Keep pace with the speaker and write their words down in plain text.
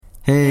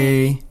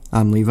Hey,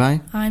 I'm Levi.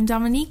 I'm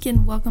Dominique,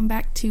 and welcome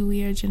back to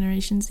We Are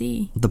Generation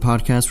Z, The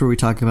podcast where we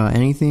talk about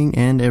anything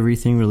and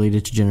everything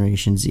related to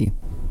Generation Z.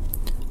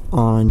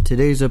 On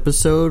today's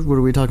episode, what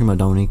are we talking about,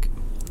 Dominique?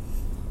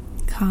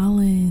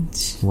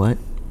 College. What?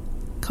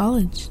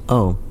 College.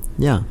 Oh,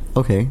 yeah.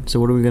 Okay, so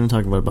what are we going to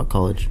talk about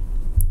college?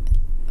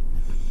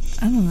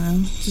 I don't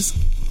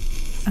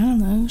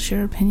know.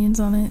 Share opinions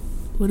on it.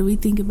 What do we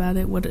think about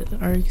it? What are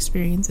our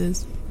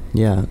experiences?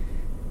 Yeah.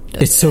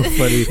 It's so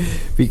funny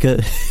because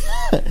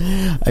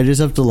I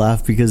just have to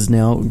laugh because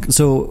now...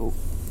 So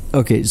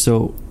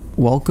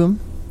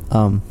welcome.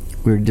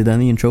 We did that in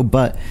the intro,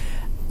 but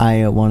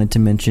I wanted to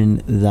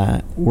mention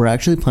that we're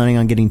actually planning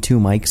on getting 2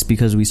 mics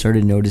because we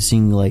started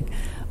noticing like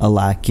a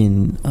lack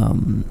in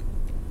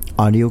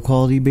audio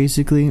quality,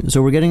 basically.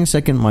 So we're getting a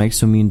second mic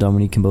so me and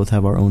Dominique can both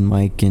have our own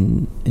mic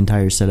and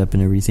entire setup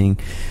and everything.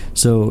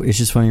 So it's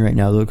just funny right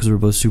now though because we're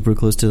both super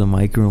close to the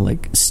mic and we're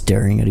like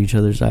staring at each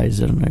other's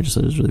eyes. I don't know, I just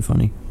thought it was really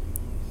funny.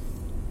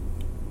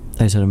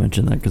 I just had to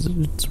mention that because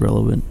it's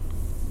relevant.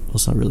 Well,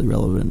 it's not really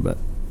relevant, but...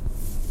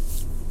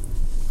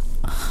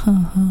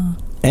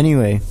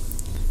 Anyway,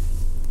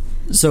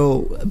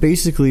 so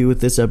basically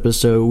with this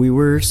episode, we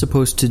were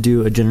supposed to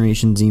do a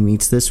Generation Z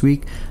Meets this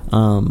week,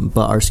 but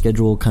our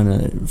schedule kind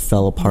of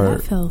fell apart.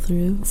 That fell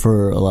through.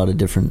 For a lot of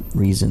different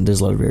reasons.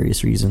 There's a lot of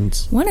various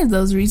reasons. One of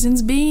those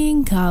reasons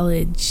being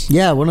college.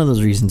 Yeah, one of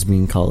those reasons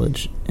being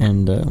college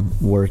and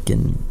work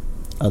and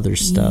other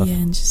stuff. Yeah,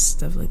 and just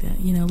stuff like that.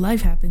 You know,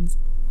 life happens.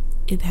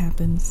 It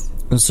happens.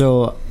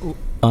 So,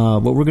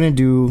 what we're going to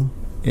do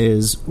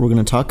is we're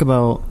going to talk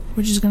about...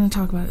 We're just going to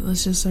talk about it.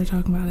 Let's just start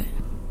talking about it.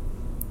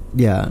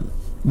 Yeah.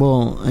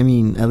 Well, I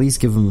mean, at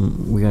least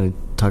we got to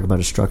talk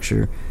about a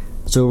structure.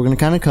 So we're going to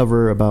kind of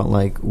cover about,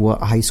 like, what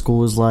high school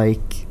was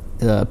like,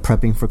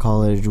 prepping for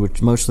college,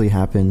 which mostly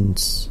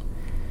happens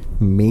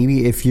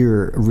maybe if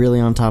you're really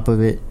on top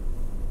of it,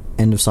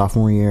 end of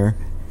sophomore year.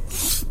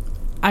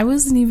 I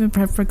wasn't even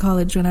prepped for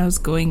college when I was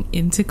going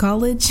into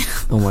college.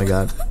 Oh, my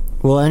God.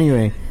 Well,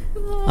 anyway,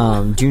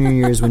 junior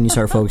year is when you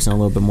start focusing on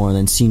a little bit more, and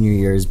then senior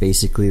year is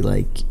basically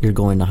like you're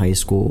going to high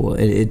school.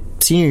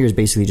 Senior year is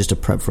basically just a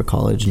prep for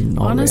college. In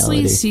all honestly,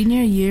 reality.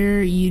 Senior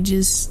year, you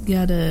just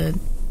gotta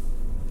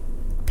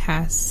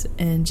pass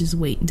and just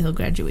wait until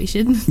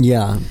graduation.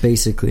 Yeah,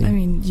 basically. I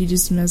mean, you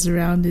just mess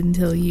around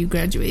until you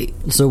graduate.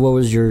 So what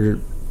was your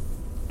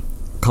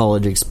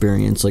college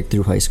experience like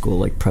through high school,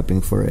 like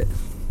prepping for it?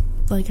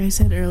 Like I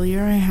said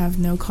earlier, I have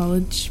no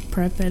college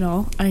prep at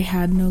all. I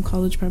had no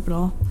college prep at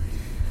all.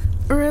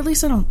 Or at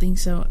least I don't think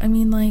so. I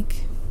mean,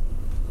 like...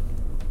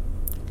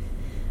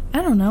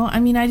 I don't know. I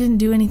mean, I didn't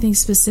do anything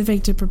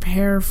specific to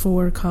prepare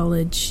for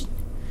college.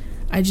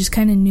 I just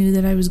kind of knew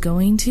that I was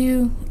going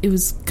to. It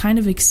was kind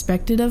of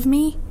expected of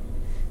me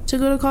to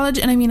go to college.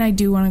 And I mean, I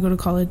do want to go to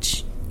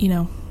college, you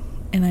know.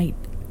 And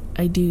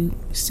I do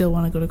still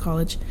want to go to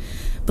college.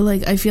 But,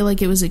 like, I feel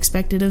like it was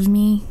expected of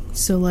me.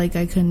 So, like,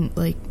 I couldn't,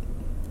 like...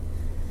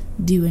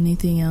 do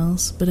anything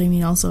else. But I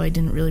mean, also I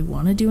didn't really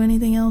want to do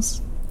anything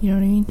else, you know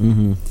what I mean?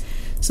 Mm-hmm.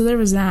 So there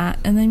was that.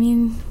 And I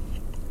mean,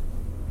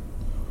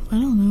 I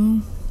don't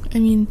know, I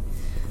mean,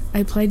 I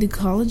applied to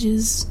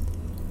colleges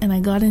and I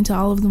got into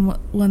all of the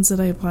ones that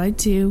I applied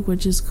to,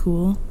 which is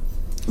cool.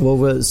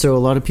 Well, so a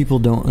lot of people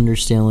don't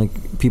understand,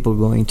 like, people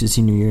going to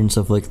senior year and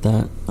stuff like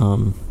that.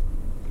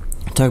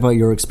 Talk about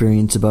your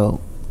experience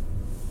about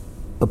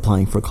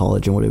applying for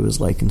college and what it was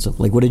like and stuff.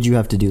 Like, what did you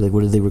have to do? Like,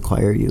 what did they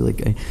require you? Like,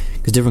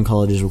 because different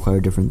colleges require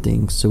different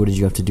things. So what did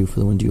you have to do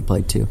for the ones you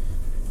applied to?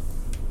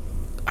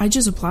 I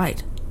just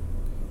applied.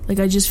 Like,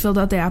 I just filled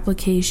out the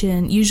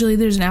application. Usually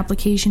there's an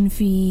application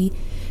fee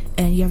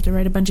and you have to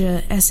write a bunch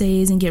of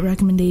essays and get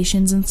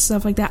recommendations and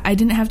stuff like that. I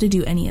didn't have to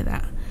do any of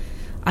that.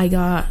 I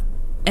got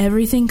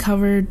everything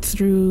covered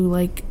through,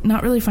 like,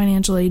 not really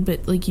financial aid,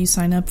 but like you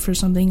sign up for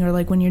something, or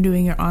like when you're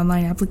doing your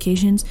online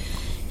applications,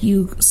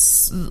 you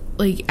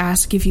like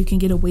ask if you can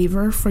get a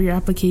waiver for your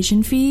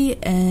application fee,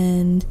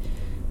 and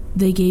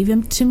they gave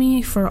them to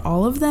me for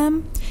all of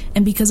them.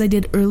 And because I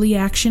did early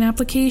action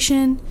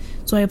application,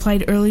 so I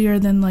applied earlier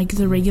than like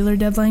the regular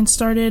deadline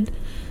started,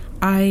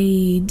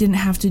 I didn't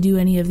have to do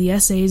any of the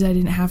essays. I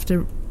didn't have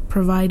to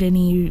provide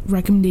any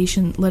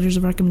letters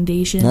of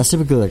recommendation. That's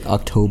typically like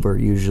October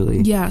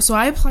usually. Yeah, so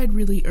I applied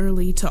really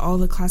early to all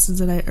the classes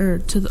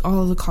that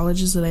all of the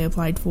colleges that I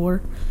applied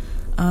for.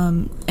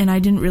 And I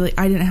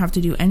didn't have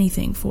to do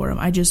anything for them.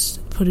 I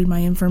just put in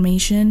my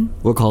information.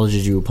 What college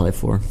did you apply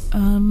for?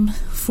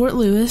 Fort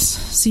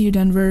Lewis, CU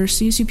Denver,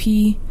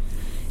 CSUP,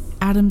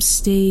 Adams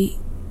State,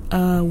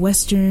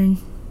 Western.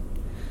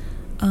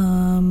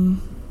 I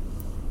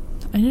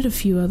did a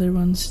few other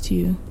ones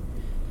too.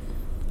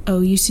 Oh,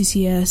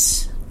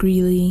 UCCS,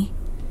 Greeley.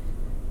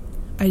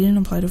 I didn't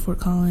apply to Fort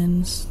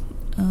Collins.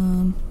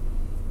 I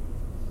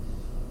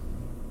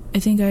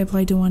think I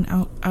applied to one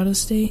out of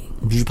state.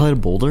 Did you apply to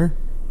Boulder?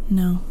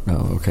 No.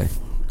 Oh, okay.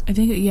 I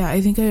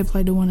think I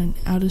applied to one in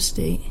out of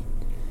state.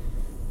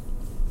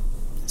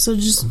 So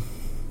just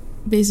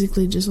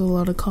basically just a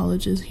lot of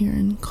colleges here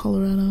in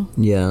Colorado.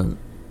 Yeah.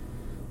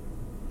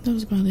 That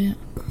was about it.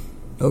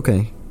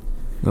 Okay.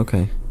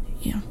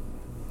 Yeah.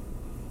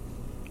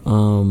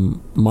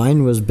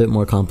 Mine was a bit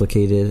more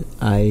complicated.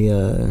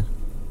 How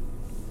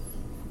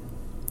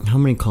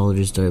many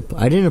colleges did I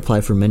apply? I didn't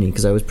apply for many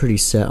because I was pretty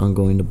set on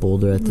going to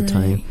Boulder at the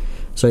time.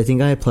 So I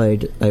think I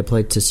applied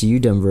to CU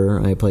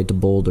Denver, I applied to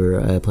Boulder,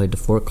 I applied to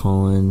Fort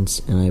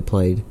Collins, and I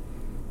applied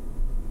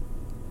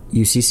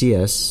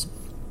UCCS,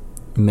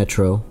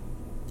 Metro.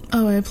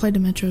 Oh, I applied to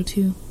Metro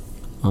too.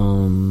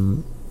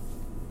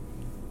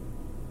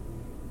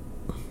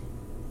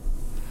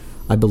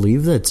 I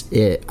believe that's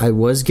it. I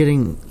was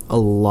getting a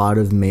lot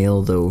of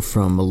mail though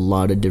from a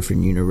lot of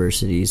different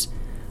universities.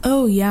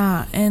 Oh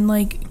yeah, and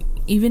like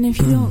even if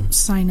you don't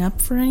sign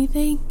up for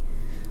anything,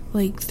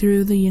 like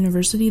through the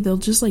university, they'll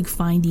just like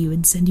find you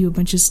and send you a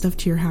bunch of stuff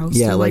to your house.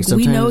 Yeah, so, like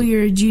we know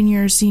you're a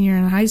junior or senior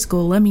in high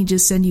school. Let me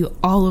just send you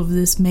all of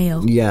this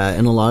mail. Yeah,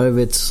 and a lot of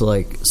it's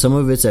like some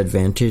of it's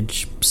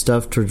Advantage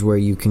stuff towards where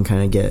you can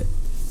kind of get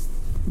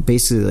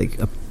basically like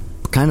a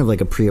kind of like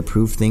a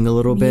pre-approved thing a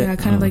little bit. Yeah,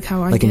 kind of like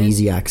how I like did. An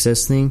easy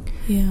access thing.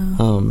 Yeah.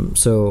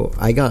 So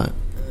I got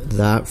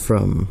that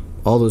from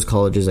all those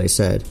colleges I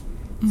said,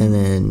 and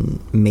then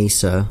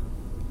Mesa.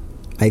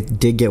 I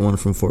did get one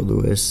from Fort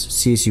Lewis.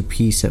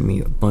 CSUP sent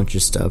me a bunch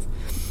of stuff.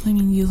 I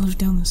mean, you live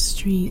down the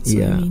street. So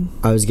yeah, I mean,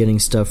 I was getting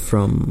stuff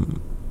from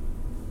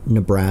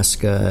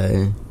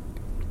Nebraska,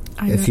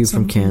 a few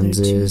from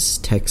Kansas,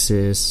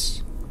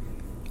 Texas.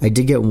 I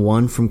did get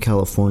one from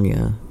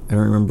California. I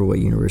don't remember what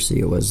university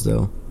it was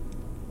though.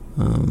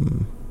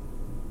 UNC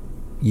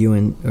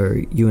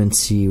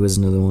was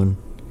another one.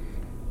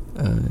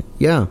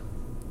 Yeah,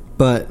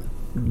 but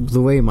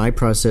the way my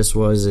process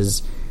was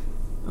is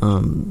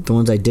the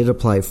ones I did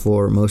apply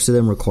for, most of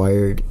them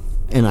required,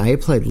 and I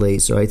applied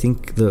late, so I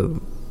think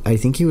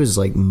it was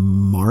like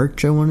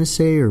March, I want to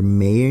say, or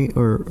May,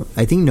 or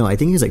I think it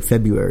was like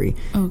February.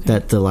 Okay.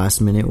 That the last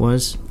minute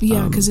was.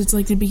 Yeah, because it's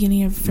like the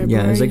beginning of February.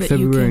 Yeah, it was like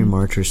February,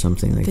 March, or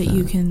something like that. That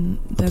you can.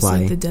 That's apply.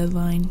 like the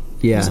deadline.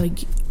 Yeah, it was like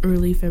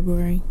early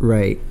February.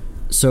 Right.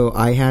 So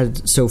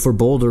for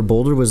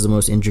Boulder was the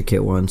most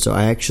intricate one. So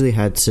I actually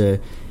had to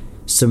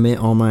submit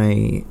all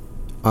my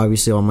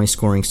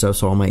scoring stuff,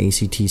 so all my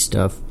ACT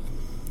stuff,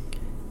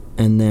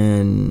 and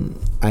then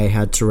I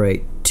had to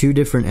write 2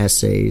 different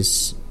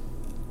essays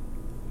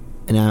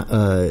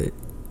and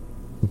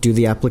do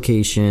the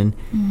application,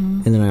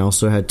 and then I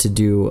also had to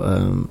do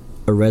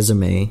a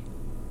resume,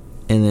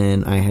 and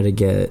then I had to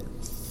get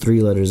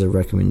 3 letters of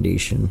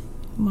recommendation.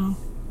 Wow.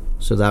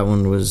 So that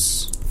one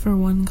was for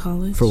one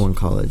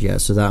college. Yeah.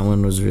 So that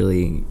one was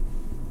really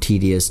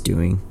tedious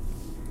doing.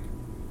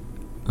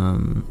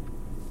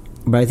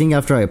 But I think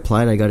after I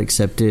applied, I got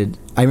accepted.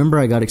 I remember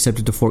I got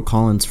accepted to Fort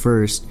Collins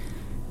first,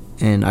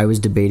 and I was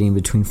debating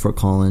between Fort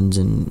Collins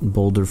and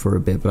Boulder for a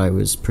bit, but I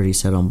was pretty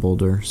set on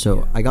Boulder. So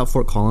yeah. I got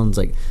Fort Collins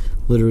like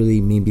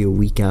literally maybe a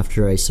week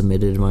after I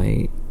submitted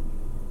my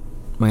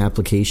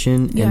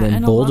application, yeah, and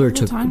then Boulder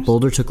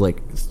took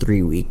like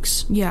 3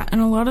 weeks. Yeah,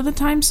 and a lot of the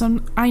times,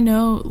 I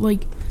know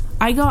like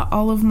I got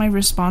all of my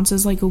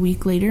responses like a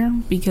week later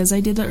because I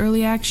did the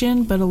early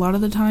action. But a lot of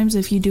the times,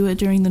 if you do it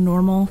during the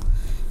normal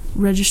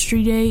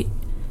registry date,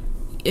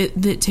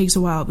 it takes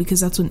a while because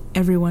that's when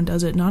everyone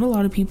does it. Not a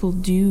lot of people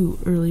do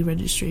early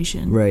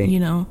registration, right? You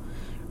know,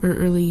 or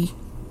early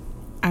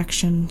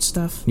action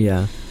stuff.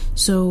 Yeah.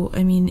 So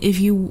I mean, if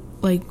you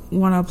like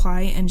want to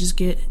apply and just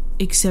get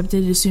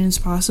accepted as soon as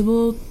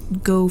possible,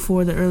 go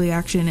for the early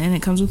action, and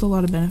it comes with a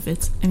lot of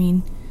benefits. I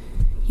mean,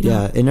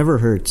 it never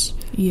hurts.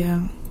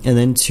 Yeah. And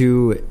then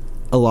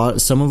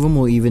some of them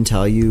will even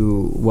tell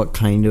you what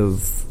kind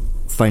of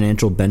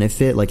financial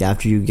benefit, like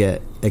after you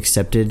get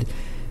accepted,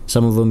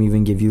 some of them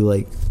even give you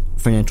like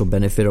financial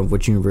benefit of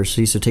which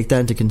university, so take that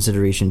into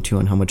consideration too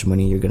on how much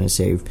money you're going to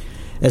save,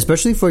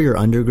 especially for your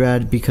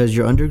undergrad, because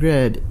your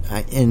undergrad,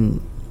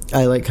 and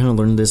I like kind of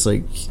learned this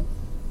like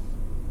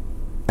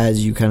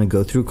as you kind of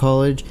go through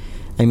college.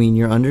 I mean,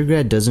 your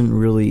undergrad doesn't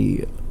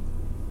really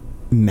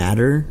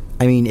matter.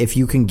 I mean, if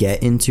you can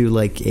get into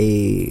like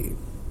a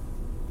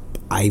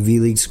Ivy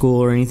League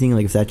school or anything,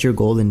 like if that's your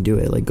goal, then do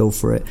it, like go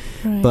for it.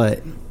 Right.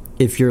 But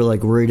if you're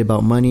like worried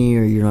about money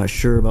or you're not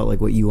sure about like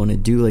what you want to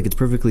do, like it's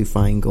perfectly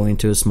fine going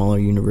to a smaller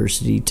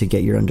university to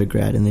get your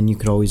undergrad, and then you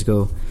could always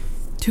go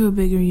to a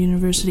bigger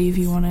university if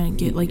you want to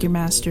get like your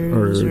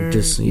master's or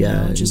just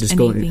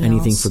go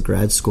anything for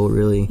grad school,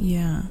 really.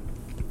 Yeah.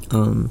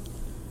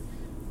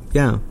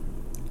 Yeah.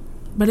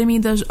 But I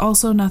mean, there's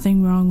also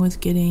nothing wrong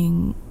with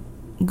going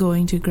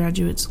to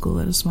graduate school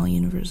at a small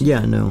university.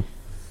 Yeah, no.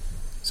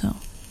 So,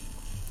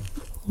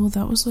 well,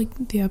 that was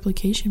like the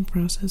application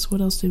process.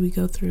 What else did we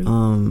go through?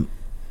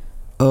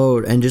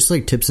 Oh, and just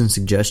like tips and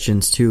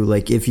suggestions too.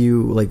 Like if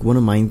you like, one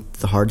of mine,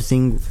 the hard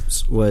thing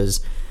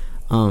was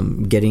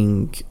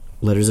getting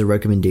letters of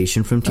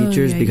recommendation from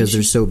teachers because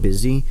they're so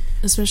busy.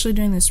 Especially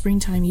during the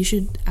springtime, you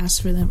should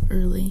ask for them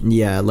early.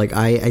 Yeah, like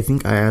I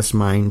think I asked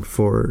mine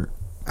for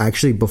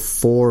actually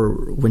before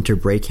winter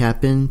break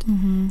happened,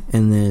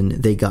 and then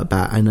they got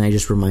back, and I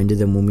just reminded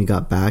them when we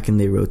got back, and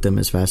they wrote them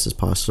as fast as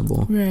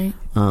possible. Right.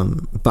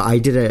 But I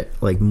did it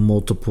like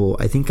multiple.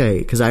 I think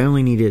because I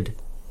only needed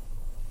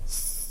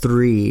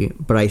 3,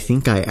 but I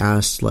think I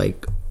asked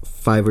like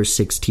 5 or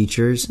 6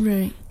 teachers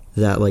Right.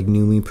 that like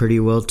knew me pretty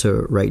well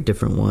to write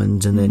different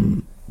ones, and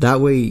then that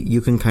way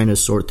you can kind of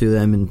sort through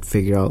them and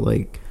figure out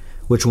like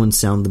which ones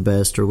sound the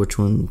best or which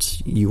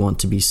ones you want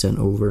to be sent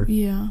over.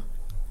 Yeah.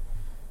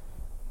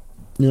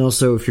 And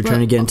also, if you're trying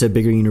to get into a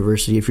bigger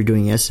university, if you're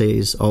doing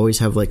essays, always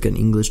have like an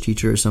English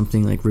teacher or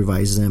something, like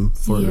revise them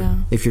for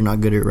if you're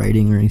not good at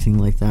writing or anything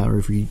like that, or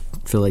if you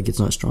feel like it's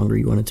not strong or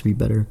you want it to be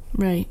better.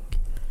 Right.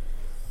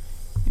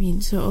 I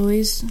mean, so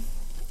always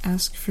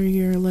ask for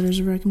your letters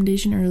of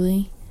recommendation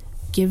early.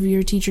 Give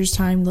your teachers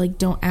time. Like,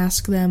 don't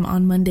ask them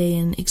on Monday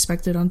and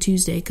expect it on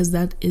Tuesday, because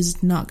that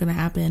is not going to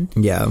happen.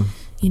 Yeah.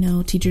 You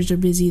know, teachers are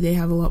busy. They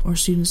have a lot more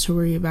students to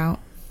worry about.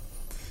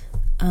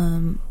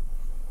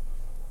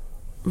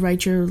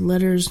 Write your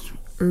letters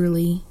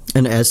early.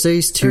 And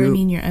essays too. Or, I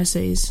mean, your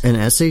essays. And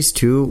essays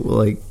too,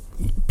 like,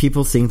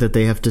 people think that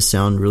they have to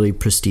sound really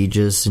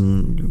prestigious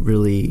and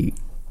really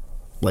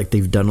like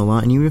they've done a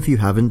lot. And even if you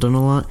haven't done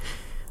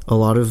a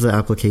lot of the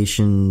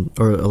application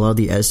or a lot of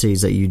the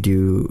essays that you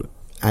do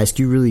ask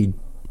you really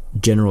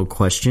general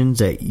questions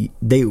that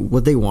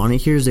what they want to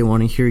hear is they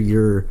want to hear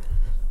your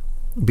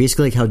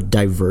basically like how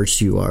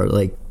diverse you are.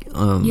 Like,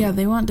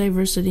 they want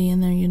diversity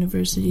in their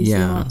universities. Yeah.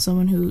 They want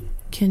someone who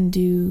can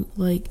do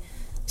like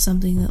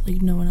something that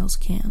like no one else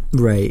can.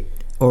 Right.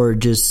 Or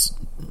just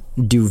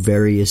do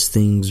various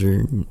things,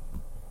 or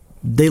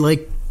they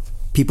like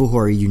people who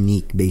are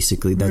unique,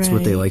 basically. That's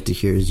what they like to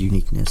hear, is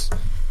uniqueness.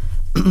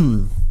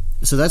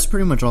 So that's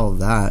pretty much all of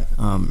that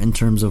in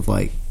terms of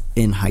like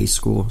in high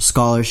school.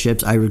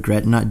 Scholarships, I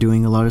regret not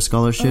doing a lot of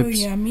scholarships. Oh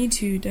yeah, me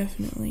too,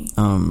 definitely.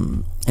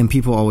 And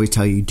people always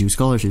tell you do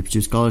scholarships,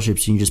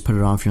 and you just put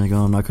it off. You're like,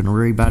 oh, I'm not going to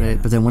worry about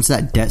it. But then once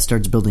that debt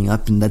starts building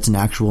up and that's an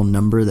actual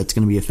number that's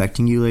going to be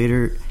affecting you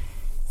later,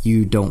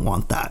 you don't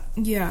want that.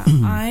 Yeah.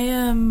 I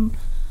am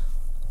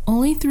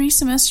only 3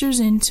 semesters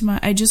into my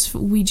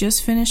we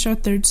just finished our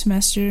 3rd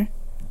semester,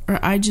 or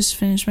I just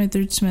finished my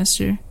 3rd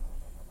semester.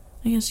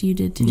 I guess you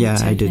did too. Yeah,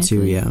 I did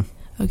too. Yeah.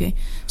 Okay,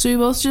 so we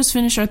both just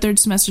finished our 3rd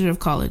semester of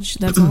college.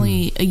 That's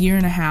only a year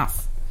and a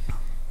half,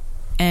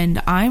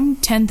 and I'm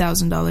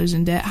 $10,000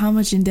 in debt. How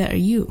much in debt are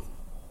you?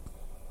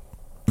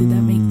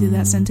 Did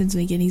that sentence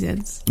make any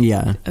sense?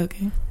 Yeah.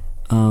 Okay.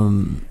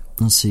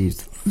 Let's see.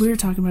 We were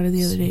talking about it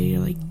the other day. You're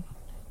like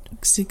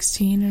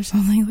 16 or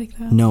something like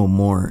that. No,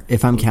 more.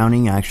 If I'm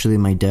counting actually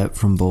my debt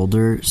from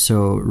Boulder,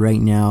 so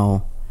right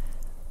now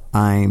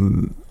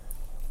I'm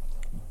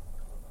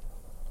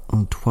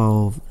on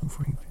 12,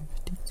 14,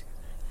 15.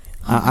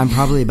 I'm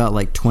probably about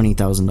like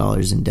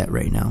 $20,000 in debt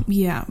right now.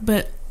 Yeah,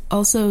 but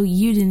also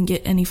you didn't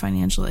get any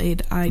financial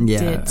aid. I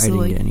did. So I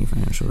didn't get any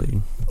financial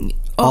aid.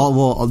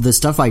 Well, the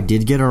stuff I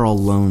did get are all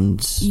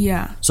loans.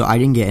 Yeah. So I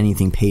didn't get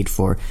anything paid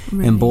for.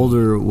 Right. And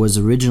Boulder was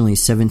originally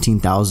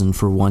 $17,000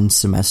 for one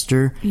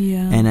semester.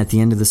 Yeah. And at the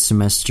end of the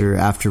semester,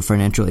 after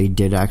financial aid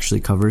did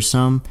actually cover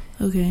some,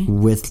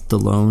 with the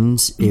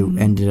loans, it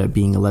ended up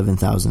being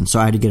 $11,000. So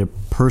I had to get a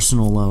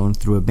personal loan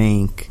through a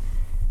bank.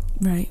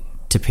 Right.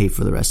 To pay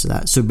for the rest of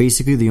that. So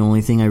basically the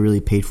only thing I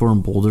really paid for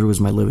in Boulder was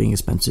my living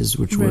expenses,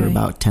 which were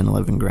about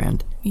 10-11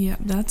 grand. Yeah,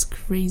 that's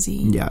crazy.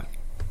 Yeah.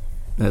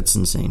 That's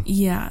insane.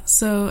 Yeah.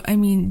 So, I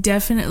mean,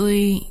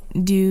 definitely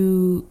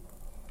do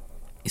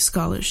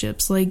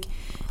scholarships. Like,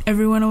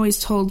 everyone always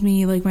told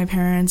me, like my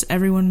parents,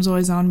 everyone was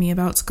always on me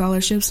about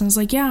scholarships. And I was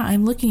like, yeah,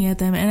 I'm looking at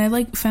them. And I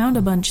like found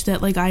a bunch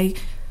that like I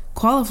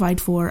qualified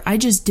for. I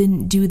just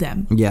didn't do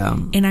them. Yeah.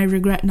 And I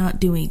regret not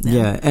doing them.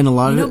 Yeah. And a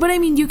lot of but I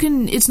mean, you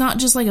can, it's not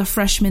just like a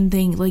freshman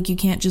thing. Like, you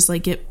can't just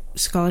like get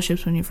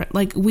scholarships when you're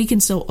like, we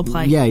can still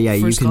apply for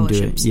you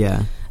scholarships. Can do it.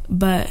 Yeah.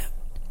 But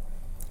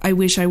I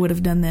wish I would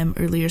have done them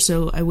earlier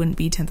so I wouldn't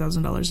be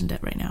 $10,000 in debt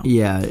right now.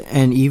 Yeah.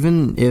 And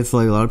even if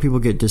like a lot of people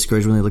get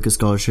discouraged when they look at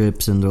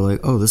scholarships and they're like,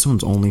 oh, this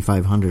one's only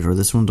 500 or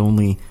this one's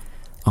only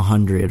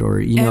 100 or,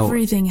 you know.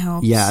 Everything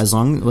helps. Yeah. As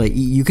long, like,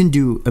 you can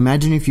do,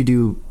 imagine if you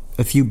do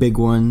a few big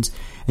ones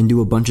and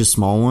do a bunch of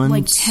small ones.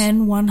 Like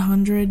 10,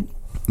 100.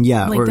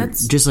 Yeah. Like, or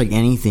that's just like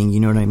anything, you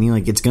know what I mean?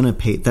 Like, it's going to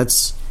pay.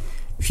 That's,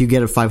 if you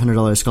get a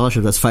 $500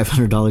 scholarship, that's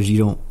 $500 you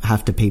don't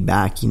have to pay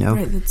back, you know?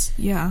 Right. That's,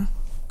 yeah.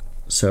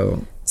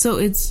 So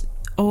it's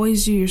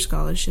always do your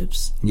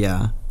scholarships.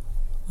 Yeah.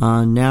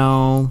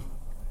 Now.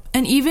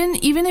 And even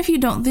if you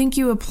don't think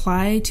you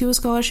apply to a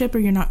scholarship or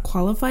you're not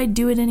qualified,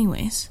 do it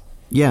anyways.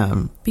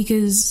 Yeah.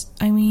 Because,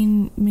 I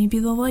mean, maybe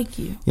they'll like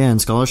you. Yeah, and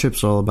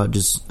scholarships are all about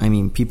just, I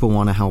mean, people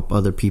want to help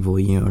other people,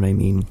 you know what I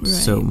mean? Right.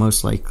 So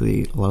most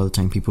likely, a lot of the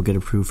time, people get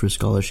approved for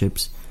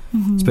scholarships,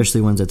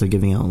 especially ones that they're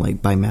giving out,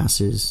 like, by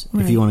masses.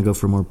 Right. If you want to go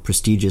for more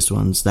prestigious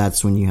ones,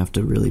 that's when you have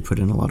to really put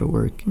in a lot of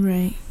work.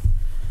 Right.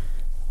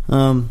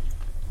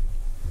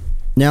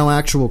 Now,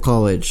 actual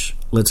college.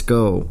 Let's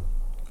go.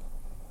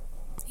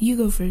 You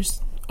go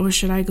first. Or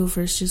should I go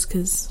first just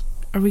because...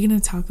 Are we going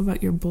to talk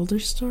about your Boulder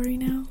story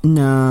now?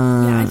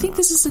 Nah. Yeah, I think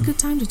this is a good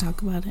time to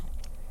talk about it.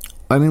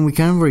 I mean, we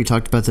kind of already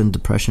talked about the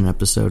depression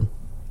episode.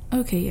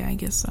 Okay, yeah, I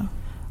guess so.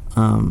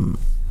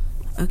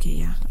 Okay,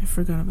 yeah, I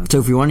forgot about that. So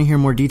if you want to hear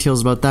more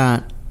details about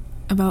that...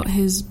 About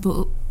his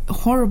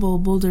horrible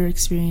Boulder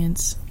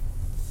experience.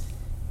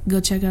 go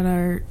check out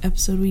our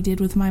episode we did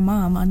with my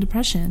mom on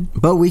depression.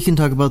 But we can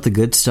talk about the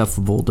good stuff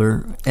of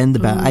Boulder and the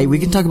bad. We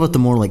can talk about the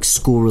more like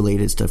school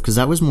related stuff, because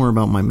that was more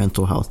about my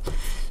mental health.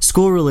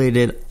 School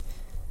related,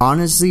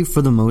 honestly,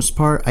 for the most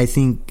part, I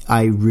think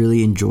I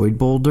really enjoyed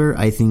Boulder.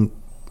 I think,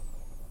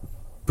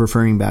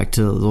 referring back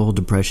to the whole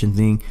depression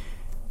thing,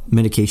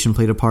 medication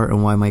played a part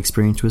on why my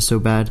experience was so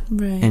bad,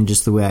 right. and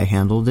just the way I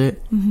handled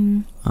it.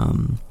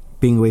 Mm-hmm.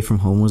 Being away from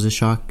home was a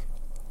shock,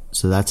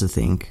 so that's a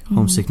thing. Mm-hmm.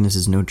 Homesickness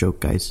is no joke,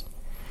 guys.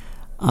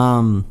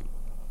 But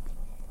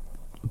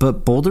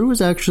Boulder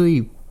was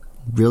actually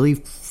really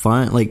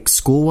fun. Like,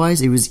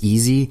 school-wise, it was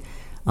easy.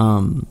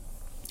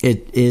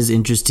 It is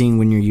interesting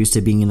when you're used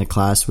to being in a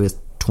class with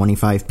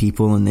 25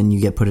 people, and then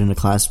you get put in a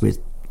class with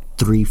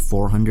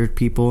 300-400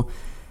 people.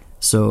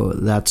 So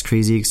that's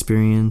crazy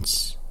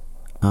experience.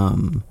 I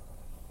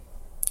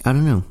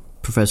don't know.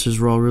 Professors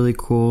were all really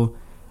cool.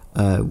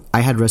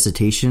 I had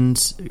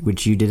recitations,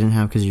 which you didn't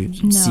have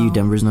because CU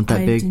Denver's not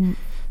that big. Didn't.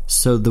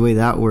 So the way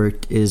that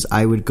worked is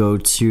I would go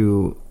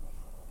to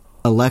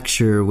a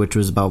lecture, which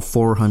was about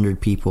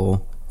 400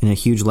 people in a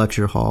huge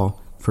lecture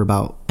hall for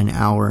about an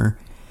hour.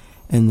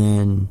 And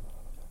then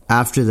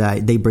after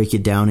that, they break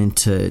it down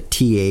into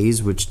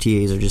TAs, which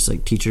TAs are just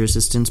like teacher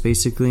assistants,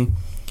 basically.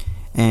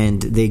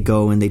 And they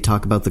go and they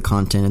talk about the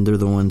content, and they're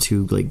the ones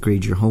who like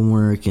grade your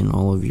homework and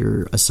all of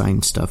your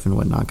assigned stuff and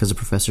whatnot, because a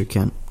professor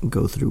can't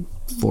go through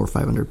 400 or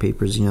 500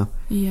 papers, you know.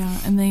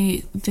 Yeah, and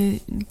they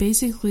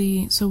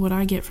basically, so what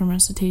I get from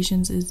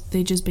recitations is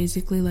they just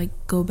basically like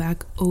go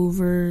back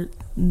over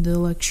the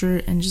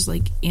lecture and just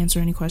like answer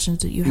any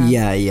questions that you have.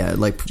 Yeah,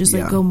 like just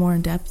like go more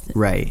in depth.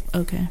 Right.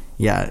 Okay.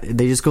 Yeah,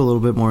 they just go a little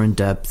bit more in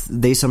depth.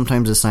 They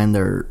sometimes assign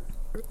their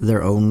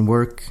own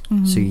work,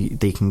 mm-hmm. so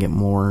they can get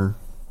more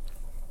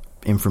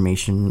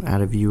information out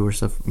of you or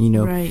stuff, you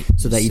know, right,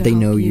 so that they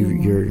know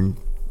you're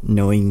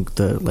knowing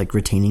the like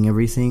retaining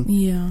everything.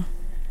 Yeah.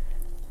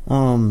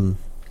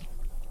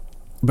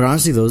 But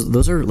honestly,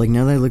 those are like,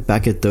 now that I look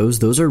back at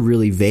those are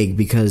really vague,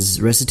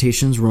 because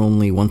recitations were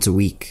only once a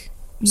week.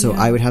 So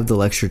I would have the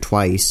lecture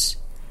twice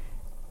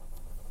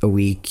a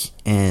week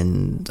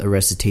and a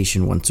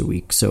recitation once a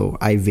week. So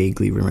I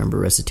vaguely remember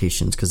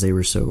recitations because they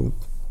were so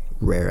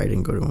rare. I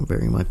didn't go to them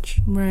very much.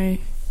 Right.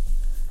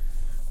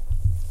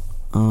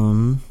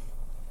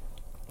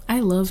 I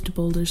loved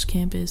Boulder's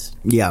campus.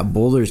 Yeah,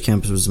 Boulder's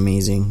campus was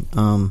amazing.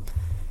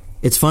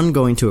 It's fun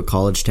going to a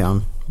college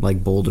town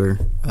like Boulder.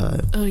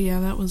 Oh yeah,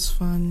 that was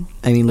fun.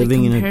 I mean,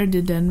 living compared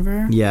to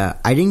Denver. Yeah,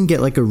 I didn't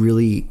get like a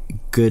really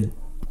good.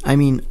 I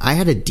mean, I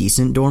had a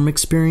decent dorm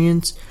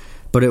experience,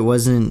 but it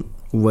wasn't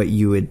what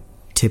you would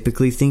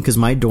typically think, because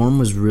my dorm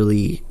was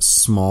really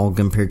small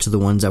compared to the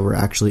ones that were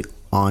actually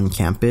on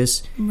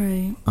campus.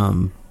 Right.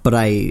 But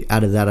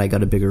out of that, I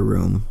got a bigger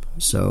room.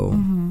 So.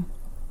 Mm-hmm.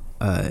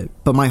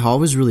 But my hall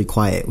was really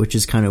quiet, which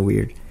is kind of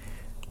weird.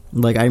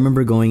 Like, I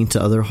remember going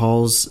to other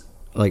halls,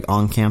 like,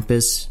 on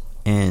campus,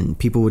 and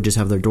people would just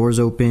have their doors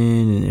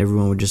open, and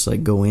everyone would just,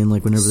 like, go in,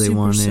 like, whenever they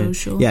wanted. Super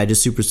social. Yeah,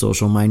 just super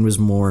social. Mine was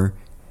more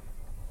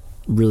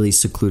really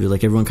secluded.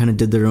 Like, everyone kind of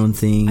did their own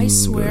thing. I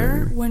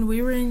swear, when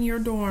we were in your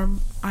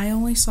dorm, I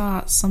only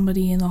saw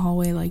somebody in the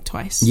hallway, like,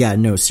 twice. Yeah,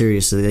 no,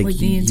 seriously. Like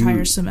the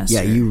entire semester.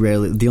 Yeah, you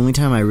rarely... The only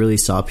time I really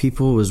saw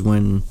people was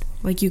when...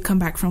 Like, you come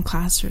back from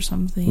class or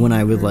something. When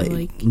I would,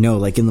 like... No,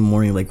 like, in the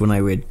morning, like, when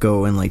I would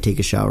go and, like, take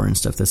a shower and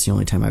stuff, that's the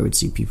only time I would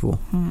see people.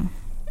 And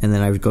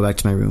then I would go back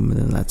to my room, and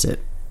then that's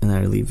it. And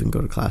then I'd leave and go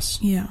to class.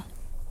 Yeah.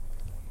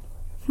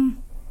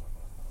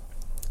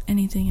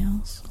 Anything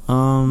else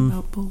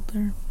about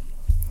Boulder?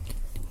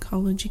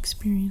 College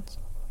experience?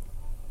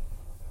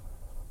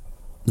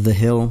 The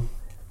Hill.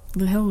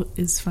 The Hill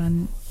is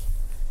fun.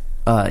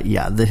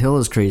 Yeah, the Hill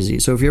is crazy.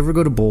 So if you ever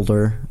go to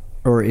Boulder...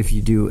 or if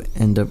you do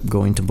end up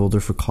going to Boulder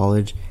for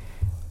college,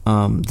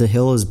 the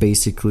Hill is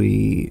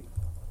basically...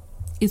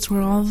 It's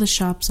where all the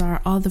shops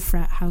are, all the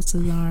frat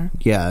houses are.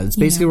 Yeah, it's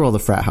basically where all the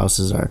frat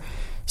houses are.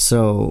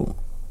 So,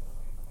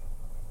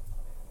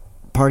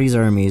 parties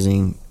are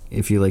amazing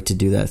if you like to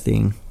do that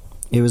thing.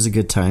 It was a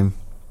good time.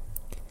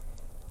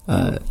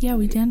 Yeah,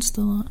 we danced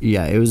a lot.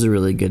 Yeah, it was a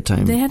really good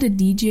time. They had a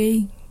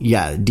DJ.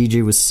 Yeah,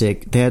 DJ was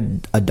sick. They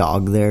had a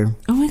dog there.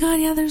 Oh my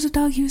god, yeah, there's a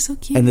dog. He was so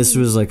cute. And this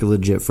was like a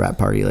legit frat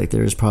party. Like,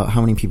 there was probably...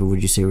 How many people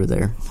would you say were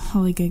there?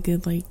 Like a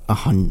good, like...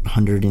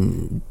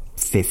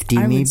 150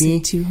 maybe? I would say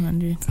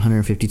 200.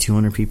 150,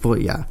 200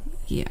 people, yeah.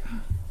 Yeah.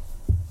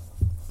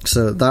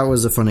 So that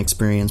was a fun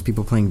experience.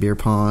 People playing beer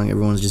pong.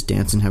 Everyone's just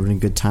dancing, having a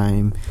good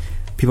time.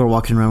 People are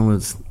walking around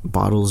with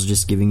bottles,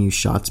 just giving you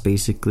shots,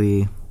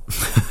 basically.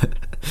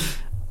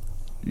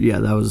 Yeah,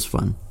 that was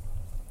fun.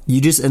 You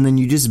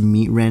just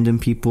meet random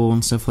people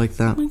and stuff like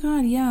that. Oh my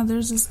god, yeah.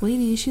 There's this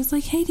lady. She's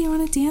like, "Hey, do you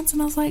want to dance?"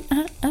 And I was like,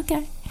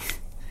 "Okay."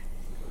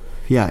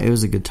 Yeah, it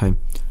was a good time.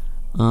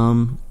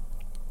 I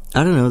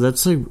don't know.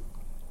 That's like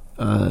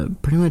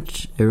pretty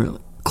much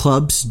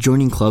clubs.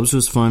 Joining clubs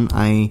was fun.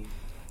 I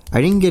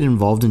didn't get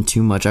involved in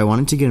too much. I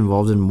wanted to get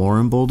involved in more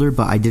in Boulder,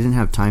 but I didn't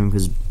have time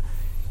because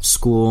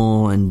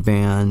school and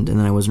band, and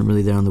then I wasn't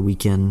really there on the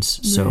weekends,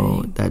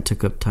 so that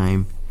took up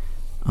time.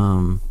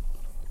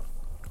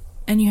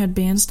 And you had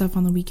band stuff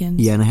on the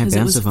weekends. Yeah, and I had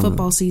band stuff on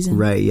football season.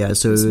 Right, yeah.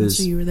 So it was...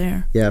 So you were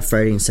there. Yeah,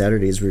 Friday and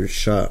Saturdays we were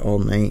shot all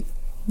night.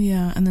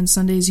 Yeah, and then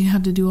Sundays you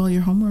had to do all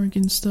your homework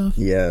and stuff.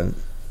 Yeah,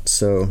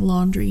 so...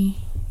 Laundry.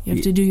 You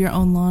have to do your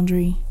own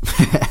laundry.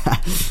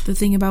 The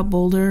thing about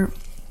Boulder,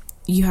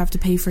 you have to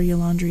pay for your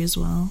laundry as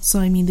well. So,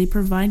 I mean, they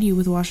provide you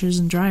with washers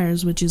and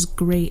dryers, which is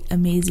great,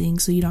 amazing.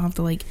 So you don't have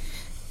to, like,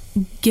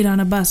 get on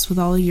a bus with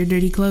all of your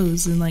dirty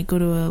clothes and, like, go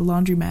to a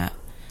laundromat.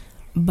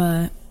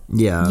 But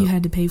yeah, you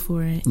had to pay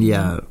for it.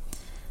 Yeah. Know?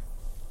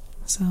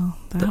 So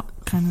that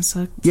kind of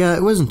sucked. Yeah,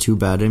 it wasn't too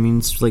bad. I mean,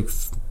 it's, like,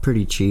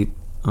 pretty cheap.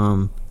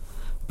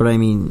 But, I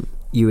mean,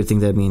 you would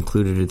think that'd be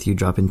included with you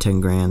dropping 10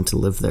 grand to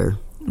live there.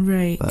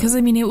 Right, because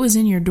I mean it was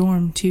in your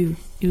dorm too.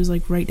 It was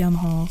like right down the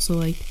hall, so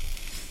like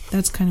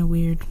that's kind of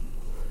weird.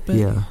 But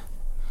yeah,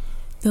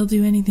 they'll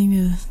do anything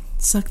to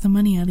suck the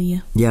money out of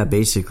you. Yeah,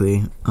 basically.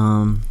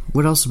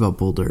 What else about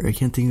Boulder? I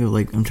can't think of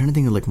I'm trying to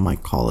think of like my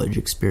college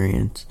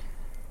experience.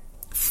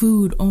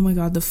 Food, oh my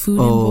god, the food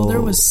in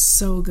Boulder was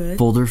so good.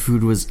 Boulder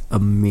food was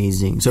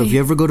amazing. So if you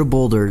ever go to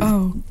Boulder,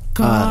 oh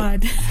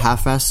god,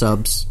 Half-Ass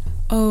Subs.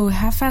 Oh,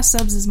 Half-Ass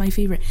Subs is my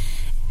favorite.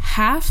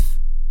 Half-Fast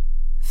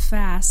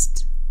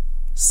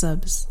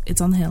Subs. It's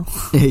on the hill.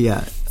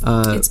 Yeah.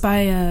 It's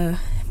by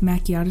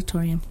Mackey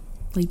Auditorium,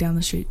 like down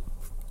the street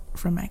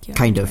from Mackey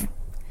Auditorium.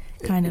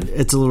 Kind of.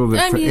 It's a little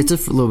bit. It's a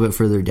little bit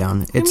further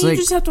down. It's you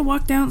just have to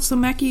walk down. So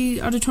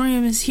Mackey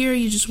Auditorium is here.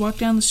 You just walk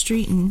down the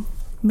street and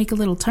make a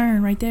little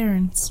turn right there,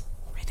 and it's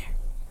right there.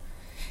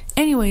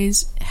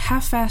 Anyways,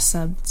 Half-Ass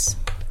Subs.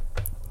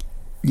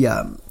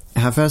 Yeah,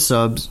 Half-Ass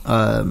Subs.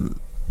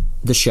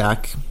 The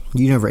Shack.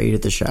 You never ate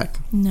at the Shack.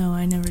 No,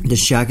 I never did. The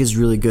Shack is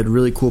really good.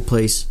 Really cool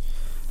place.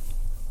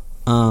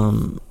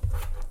 Oh,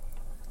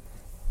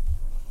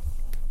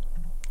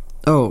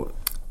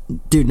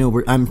 dude,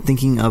 no, I'm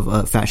thinking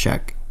of Fat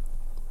Shack.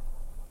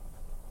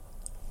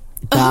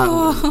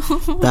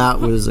 That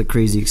was a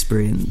crazy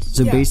experience.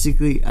 So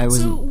basically, I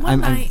was.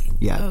 I'm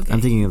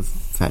thinking of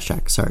Fat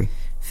Shack. Sorry,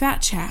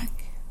 Fat Shack.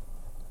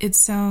 It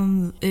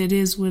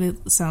is what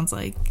it sounds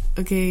like.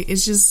 Okay,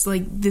 it's just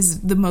like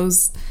the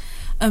most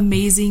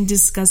amazing,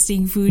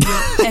 disgusting food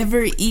you'll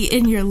ever eat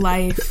in your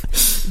life.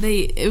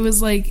 It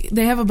was like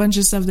they have a bunch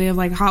of stuff. They have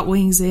like hot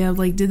wings. They have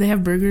did they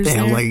have burgers? They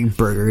have like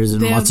burgers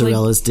and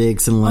mozzarella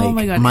sticks and like. Oh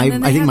my god!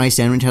 I think my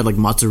sandwich had like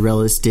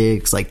mozzarella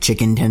sticks, like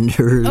chicken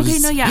tenders. Okay,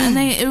 no, yeah,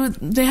 and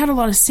they had a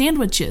lot of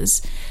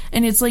sandwiches,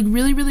 and it's like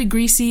really, really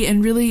greasy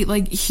and really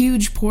like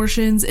huge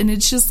portions, and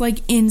it's just like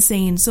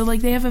insane. So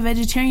like they have a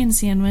vegetarian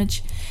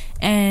sandwich,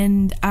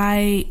 and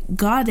I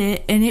got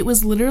it, and it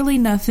was literally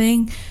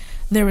nothing.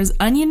 There was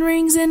onion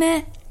rings in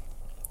it,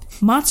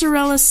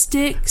 mozzarella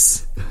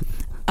sticks,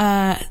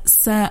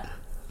 some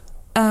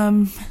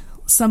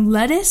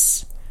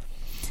lettuce,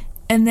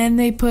 and then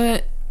they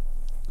put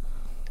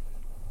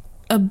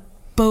a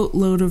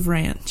boatload of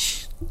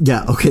ranch.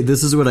 Yeah, okay,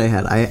 this is what I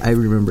had. I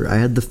remember. I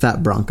had the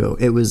Fat Bronco.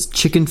 It was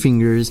chicken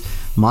fingers,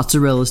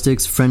 mozzarella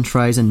sticks, french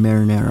fries, and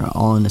marinara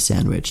all in a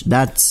sandwich.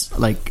 That's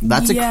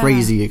a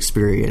crazy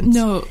experience.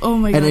 No, oh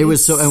my god. And it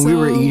was and we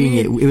were eating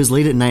it. It was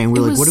late at night, and we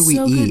were like, what do we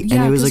eat? Yeah,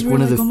 and it was like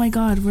one of the... oh my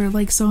god, we're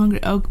like so hungry.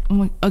 Oh,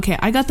 okay,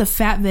 I got the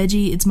fat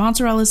veggie. It's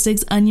mozzarella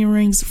sticks, onion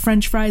rings,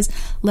 french fries,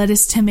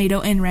 lettuce,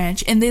 tomato, and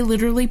ranch. And they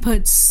literally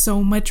put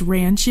so much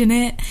ranch in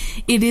it.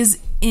 It is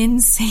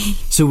insane.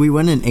 So we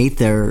went and ate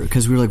there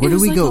because we were like, where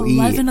do we go eat?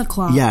 11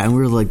 o'clock. Yeah, and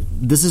we were like,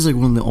 this is like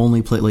one of the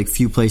only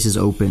few places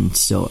open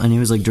still, and it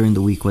was like during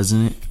the week,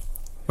 wasn't it?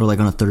 Or like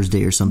on a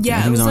Thursday or something.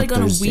 Yeah, it was like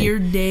on a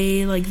weird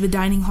day. Like the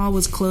dining hall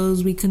was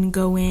closed. We couldn't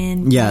go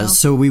in. Yeah,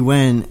 so we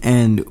went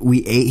and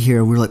we ate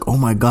here. We were like, oh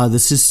my god,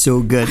 this is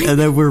so good. And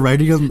then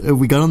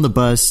we got on the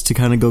bus to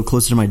kind of go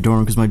closer to my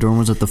dorm because my dorm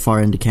was at the far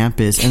end of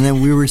campus. And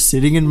then we were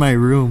sitting in my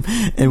room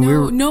and we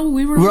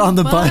were on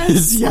the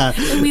bus. Yeah.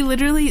 And we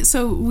literally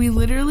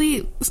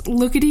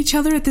look at each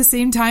other at the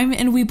same time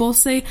and we both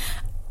say,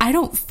 I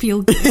don't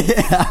feel good.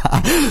 Yeah.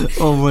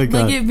 Oh my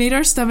god. Like it made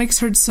our stomachs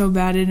hurt so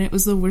bad and it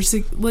was the worst.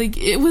 Like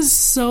it was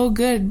so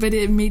good, but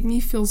it made me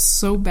feel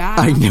so bad.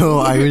 I know.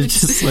 I was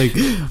just like,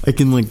 I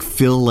can like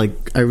feel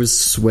like I was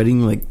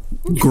sweating like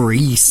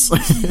grease.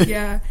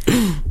 Yeah.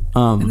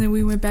 And then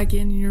we went back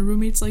in and your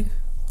roommate's like,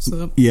 what's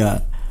up?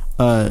 Yeah.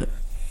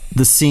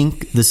 The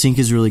sink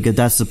is really good.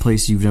 That's the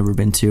place you've never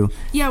been to.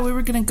 Yeah, we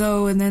were gonna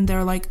go, and then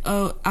they're like,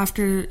 "Oh,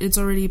 after it's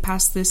already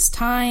past this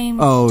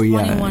time. Oh,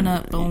 21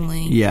 up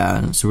only."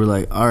 Yeah, so we're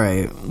like, "All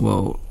right,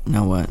 well,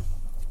 now what?"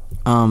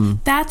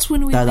 That's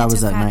when we went was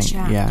to that Fat night.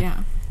 Shack.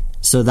 Yeah.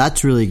 So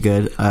that's really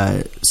good.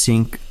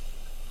 Sink.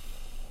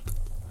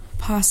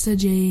 Pasta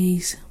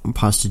J's.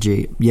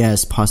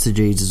 Yes, Pasta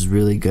J's is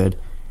really good.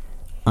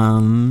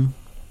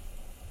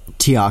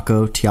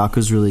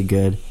 Tiako's really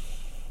good.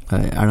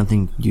 I don't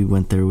think you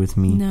went there with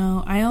me.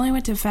 No, I only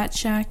went to Fat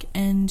Shack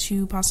and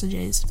to Pasta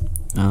J's.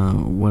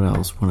 What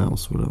else?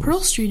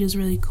 Pearl Street is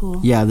really cool.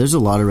 Yeah, there's a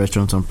lot of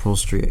restaurants on Pearl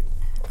Street.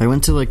 I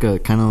went to like a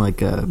kind of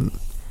like a,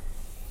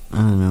 I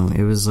don't know,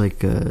 it was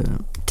like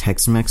a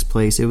Tex-Mex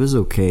place. It was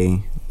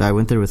okay. I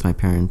went there with my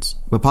parents.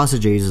 But Pasta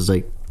J's is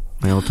like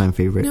my all-time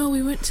favorite. No,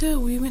 we went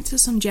to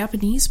some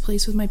Japanese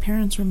place with my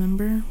parents.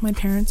 Remember, my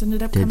parents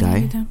ended up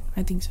coming to town.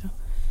 I think so.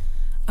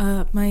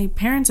 My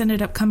parents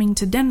ended up coming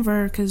to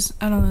Denver because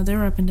I don't know, they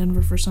were up in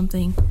Denver for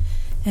something,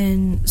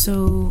 and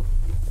so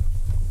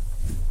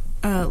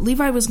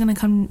Levi was gonna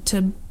come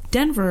to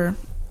Denver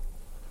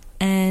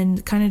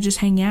and kind of just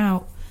hang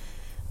out,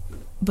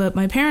 but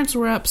my parents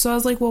were up, so I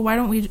was like, well, why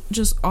don't we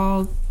just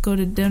all go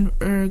to Denver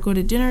or go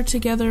to dinner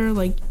together?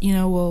 Like, you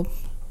know, we'll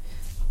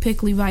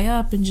pick Levi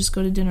up and just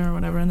go to dinner or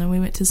whatever. And then we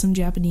went to some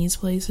Japanese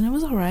place, and it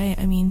was all right.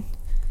 I mean,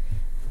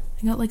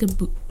 I got like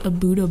a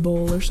Buddha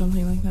bowl or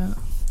something like that,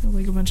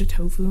 like a bunch of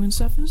tofu and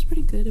stuff. It was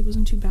pretty good. It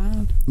wasn't too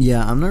bad.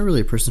 Yeah, I'm not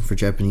really a person for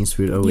Japanese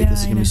food. Oh wait, Yeah, this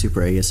is I gonna be know.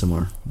 super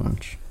ASMR.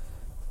 Watch.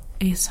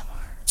 ASMR.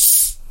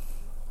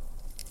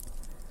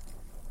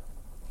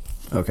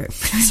 Okay,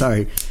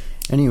 sorry.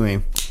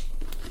 Anyway,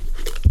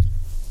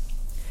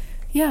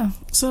 Yeah,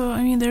 so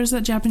I mean, there's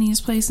that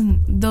Japanese place,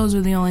 and those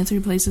are the only 3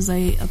 places I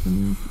ate up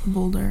in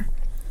Boulder.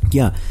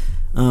 yeah.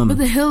 But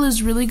the Hill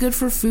is really good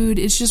for food.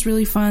 It's just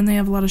really fun. They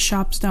have a lot of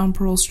shops down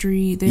Pearl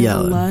Street. They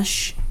have a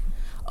Lush.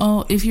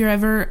 Oh, if you're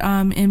ever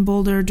in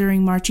Boulder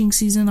during marching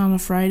season on a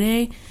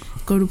Friday,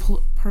 go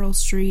to Pearl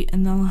Street,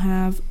 and they'll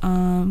have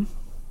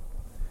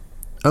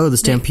Oh, the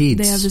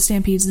Stampedes. They have the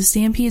Stampedes. The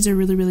Stampedes are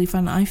really, really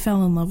fun. I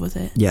fell in love with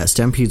it. Yeah,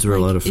 Stampedes were a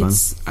lot of fun.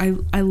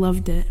 I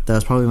loved it. That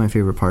was probably my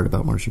favorite part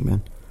about marching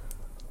band.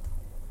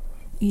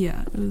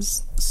 Yeah, it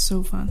was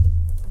so fun.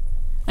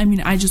 I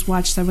mean, I just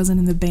watched. I wasn't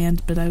in the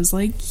band, but I was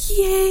like,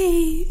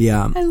 yay!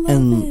 Yeah, I love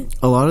and it.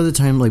 a lot of the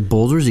time, like,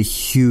 Boulder's a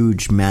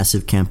huge,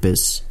 massive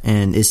campus,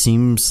 and it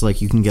seems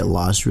like you can get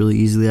lost really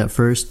easily at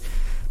first.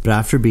 But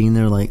after being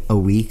there like a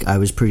week, I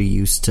was pretty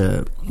used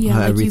to how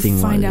like everything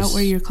you find was. out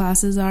where your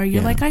classes are.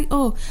 You're Yeah.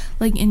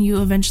 like, and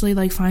you eventually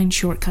like find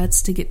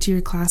shortcuts to get to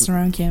your class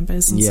around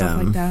campus and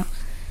stuff like that.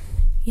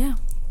 Yeah.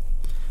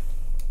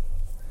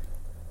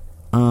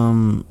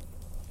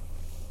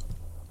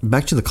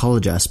 Back to the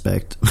college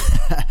aspect.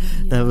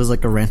 That was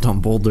like a rant on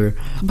Boulder.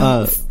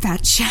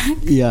 Fat Shack.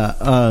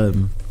 Yeah.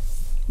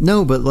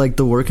 No, but like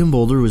the work in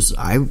Boulder was,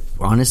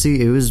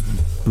 honestly, it was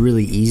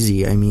really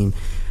easy. I mean,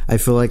 I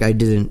feel like I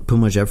didn't put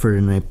much effort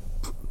and I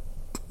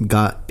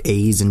got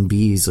A's and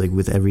B's like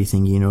with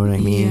everything, you know what I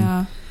mean?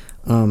 Yeah.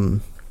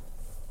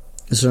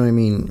 So I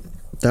mean,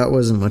 that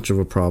wasn't much of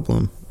a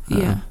problem.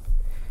 Yeah.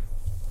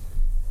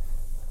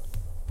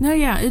 No,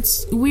 yeah,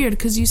 it's weird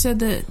because you said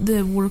that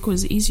the work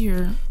was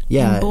easier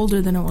in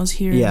Boulder than it was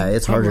here. Yeah, in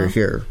it's harder Pueblo.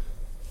 here,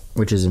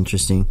 which is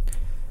interesting.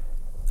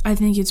 I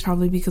think it's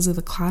probably because of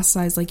the class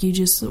size. Like you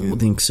just, I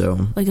think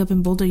so. like up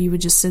in Boulder, you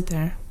would just sit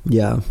there,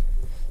 Yeah.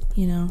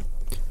 you know.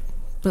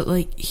 But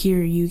like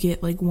here, you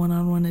get like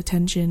one-on-one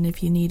attention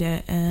if you need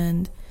it,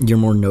 and You're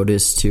more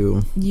noticed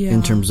too, yeah,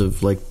 in terms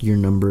of like your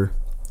number.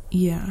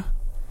 yeah.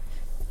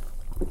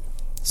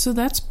 So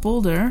that's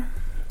Boulder.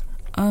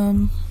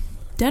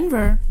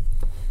 Denver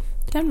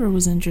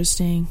was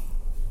interesting.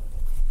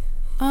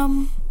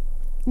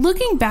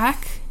 Looking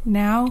back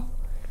now,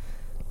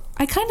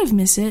 I kind of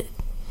miss it.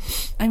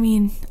 I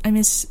mean, I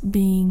miss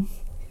being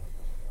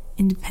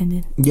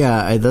independent.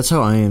 Yeah, that's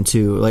how I am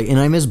too. Like, and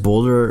I miss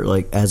Boulder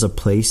like as a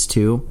place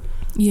too.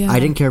 Yeah, I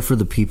didn't care for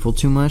the people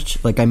too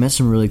much. Like, I met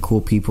some really cool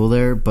people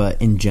there,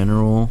 but in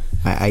general,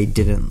 I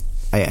didn't.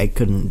 I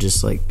couldn't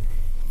just like.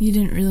 You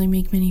didn't really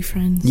make many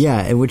friends.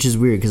 Yeah, which is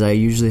weird because I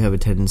usually have a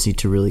tendency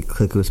to really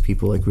click with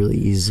people like really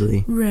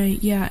easily. Right,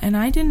 yeah. And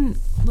I didn't,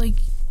 like,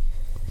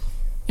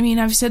 I mean,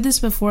 I've said this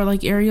before,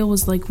 like, Ariel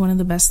was, like, one of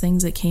the best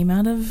things that came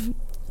out of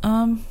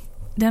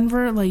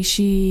Denver. Like,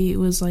 she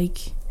was, like,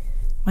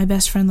 my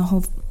best friend the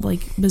whole, like,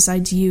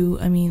 besides you.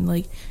 I mean,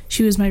 like,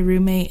 she was my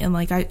roommate, and,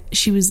 like, I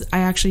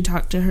actually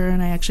talked to her,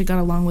 and I actually got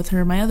along with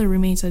her. My other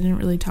roommates I didn't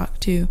really talk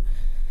to,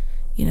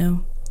 you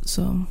know,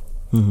 so...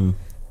 Mm-hmm.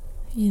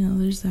 You know,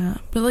 there's that.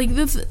 But like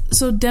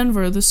so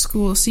Denver, the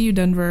school, CU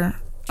Denver,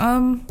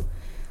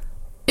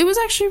 it was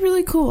actually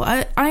really cool.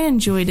 I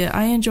enjoyed it.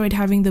 I enjoyed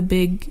having the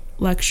big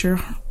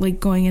lecture, like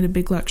going into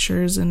big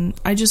lectures, and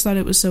I just thought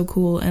it was so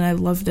cool and I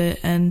loved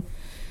it. And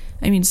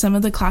I mean, some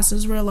of the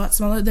classes were a lot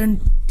smaller. They're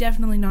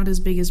definitely not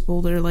as big as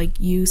Boulder. Like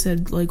you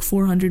said, like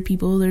 400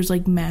 people. There's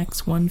like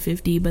max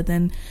 150, but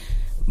then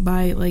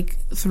by like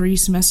 3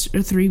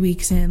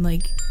 weeks in,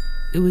 like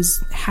it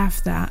was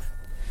half that.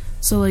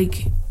 So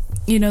like,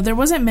 you know, there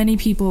wasn't many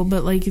people,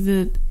 but like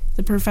the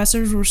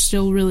professors were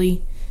still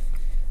really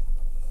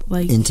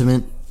like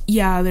Intimate.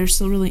 Yeah, they're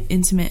still really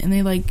intimate, and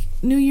they like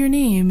knew your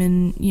name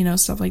and, you know,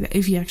 stuff like that.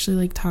 If you actually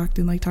like talked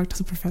to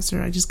the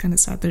professor, I just kind of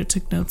sat there,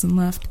 took notes, and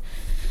left.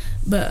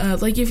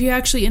 But like if you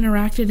actually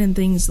interacted in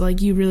things,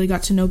 like you really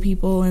got to know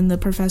people and the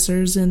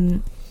professors,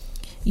 and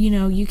you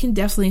know, you can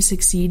definitely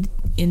succeed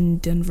in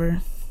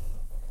Denver.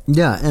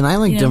 Yeah, and I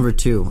like You know? Denver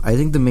too. I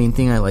think the main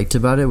thing I liked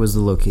about it was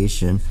the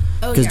location,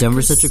 because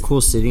Denver's such a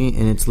cool city,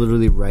 and it's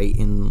literally right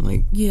in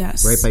like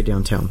right by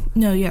downtown.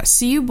 No, yeah,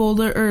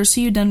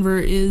 CU Denver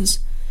is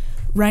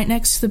right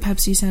next to the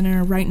Pepsi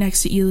Center, right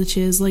next to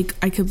Elitch's. Like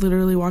I could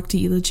literally walk to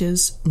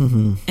Elitch's,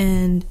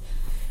 and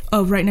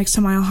right next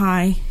to Mile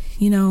High.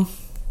 You know,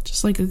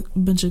 just like a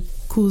bunch of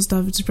cool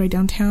stuff. It's right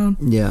downtown.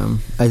 Yeah.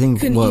 I think,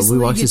 Couldn't we easily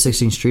walked to get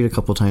 16th Street a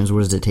couple times. What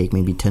does it take?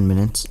 Maybe 10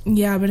 minutes?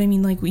 Yeah, but I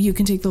mean, like, you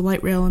can take the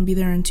light rail and be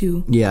there in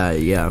 2. Yeah,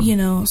 yeah. You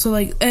know, so,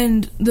 like,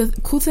 and the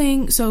cool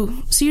thing, so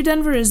CU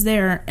Denver is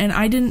there, and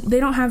they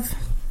don't have,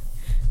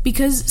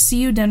 because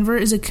CU Denver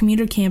is a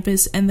commuter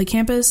campus, and the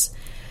campus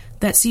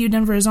that CU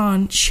Denver is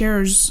on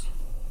shares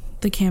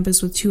the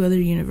campus with 2 other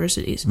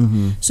universities.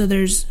 Mm-hmm. So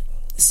there's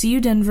CU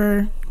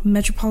Denver,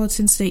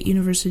 Metropolitan State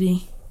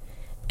University,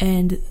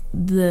 and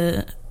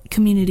the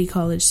community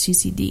college,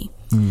 CCD.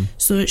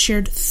 So it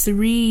shared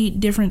 3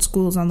 different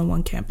schools on the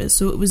one campus.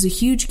 So it was a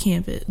huge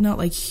campus. Not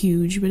like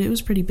huge, but it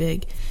was pretty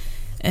big.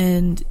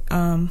 And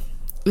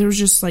there was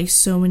just like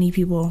so many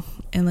people.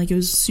 And like it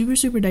was super,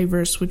 super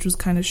diverse, which was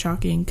kind of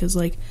shocking because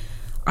like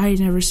I had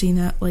never seen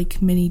that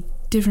like many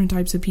different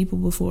types of people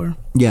before.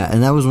 Yeah,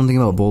 and that was one thing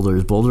about Boulder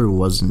is Boulder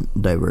wasn't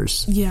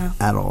diverse. Yeah.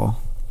 At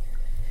all.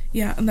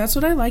 Yeah, and that's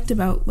what I liked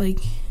about like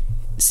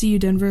CU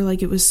Denver.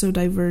 Like it was so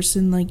diverse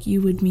and like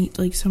you would meet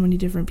like so many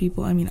different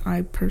people. I mean,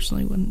 I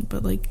personally wouldn't,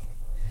 but like,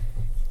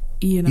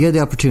 you know. You had the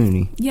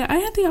opportunity. Yeah, I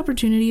had the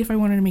opportunity if I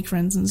wanted to make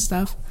friends and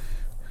stuff,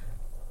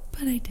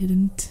 but I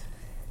didn't.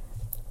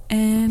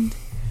 And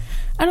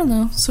I don't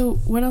know. So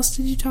what else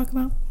did you talk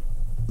about?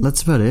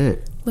 That's about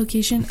it.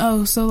 Location.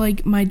 Oh, so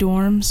like my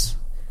dorms,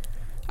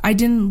 I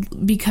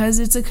didn't, because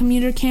it's a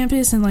commuter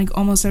campus and like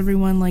almost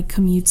everyone like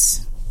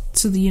commutes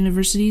to the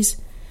universities.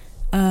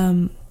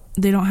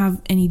 They don't have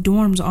any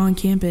dorms on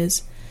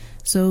campus.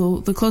 So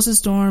the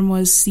closest dorm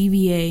was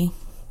CVA.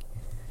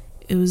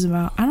 It was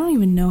about, I don't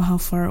even know how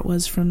far it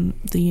was from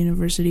the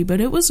university,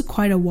 but it was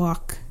quite a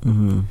walk.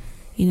 Mm-hmm.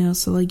 You know,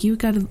 so like you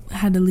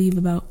had to leave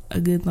about a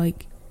good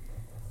like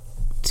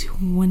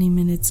 20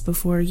 minutes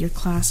before your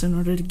class in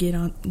order to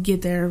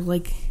get there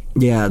like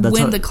yeah, that's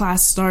when how, the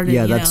class started.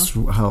 Yeah, you that's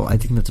know? how I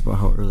think that's about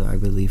how early I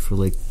would leave for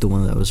like the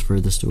one that was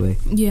furthest away.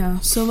 Yeah,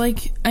 so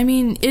like I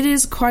mean it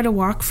is quite a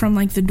walk from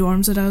like the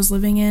dorms that I was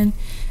living in,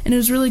 and it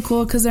was really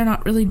cool because they're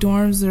not really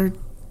dorms, they're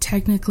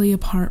technically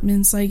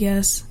apartments, I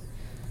guess.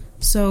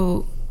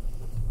 So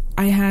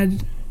I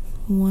had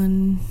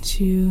 1,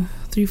 2,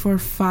 3, 4,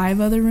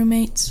 5 other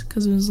roommates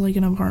because it was like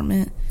an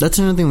apartment. That's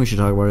another thing we should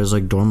talk about is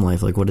like dorm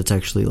life, like what it's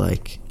actually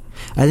like.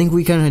 I think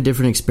we kind of had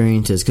different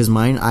experiences because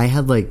I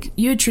had like...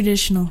 You had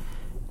traditional.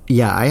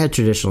 Yeah, I had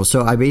traditional.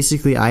 So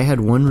I had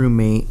one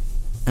roommate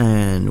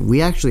and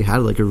we actually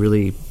had like a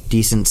really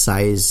decent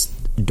sized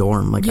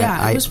dorm. Like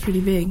yeah, it was pretty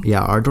big.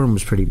 Yeah, our dorm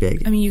was pretty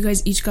big. I mean, you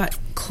guys each got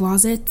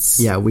closets.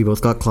 Yeah, we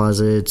both got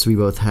closets. We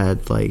both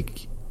had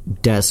like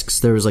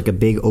desks. There was like a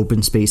big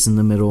open space in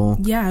the middle.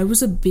 Yeah, it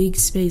was a big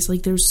space.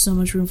 Like there was so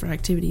much room for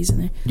activities in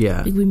there.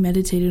 Yeah. Like we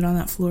meditated on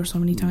that floor so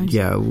many times.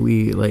 Yeah,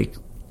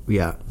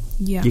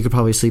 Yeah. You could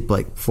probably sleep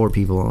like 4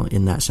 people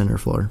in that center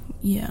floor.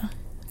 Yeah.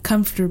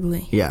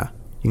 Comfortably. Yeah.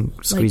 You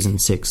can squeeze in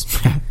 6.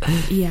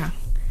 Yeah.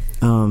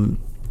 But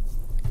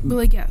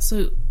like, yeah,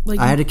 so like...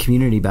 I had a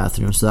community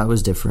bathroom, so that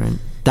was different.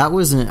 That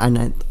wasn't...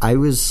 I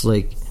was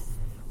like...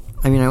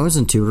 I mean, I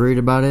wasn't too worried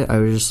about it. I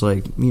was just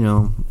like, you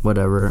know,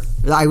 whatever.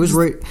 I was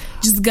worried...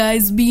 Just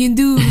guys being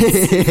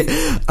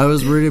dudes. I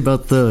was worried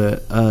about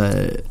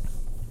the...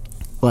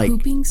 like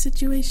pooping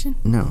situation?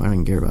 No, I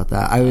didn't care about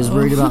that. I was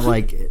worried about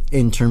like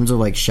in terms of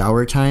like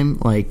shower time,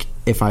 like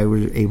if I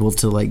were able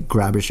to like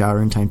grab a shower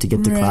in time to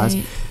get to class.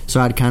 So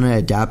I'd kind of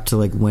adapt to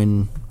like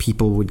when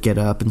people would get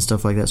up and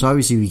stuff like that. So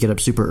obviously if you get up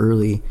super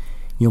early,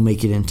 you'll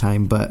make it in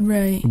time. But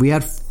we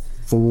had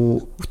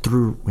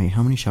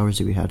how many showers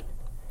did we had?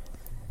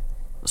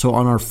 So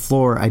on our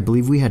floor, I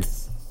believe we had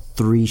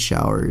 3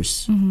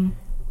 showers. Mm-hmm.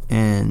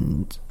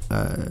 And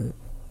I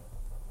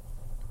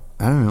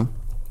don't know.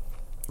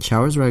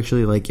 Showers were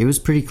actually like, it was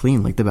pretty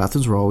clean. Like the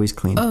bathrooms were always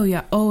clean. Oh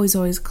yeah,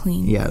 always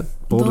clean. Yeah.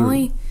 Boulder. The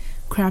only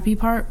crappy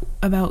part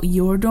about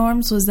your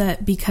dorms was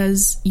that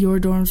because your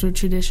dorms were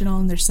traditional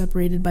and they're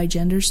separated by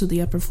gender, so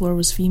the upper floor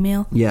was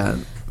female. Yeah.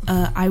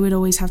 I would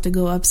always have to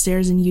go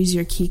upstairs and use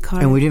your key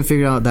card. And we didn't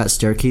figure out that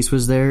staircase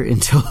was there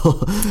until...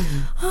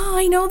 Oh,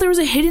 I know. There was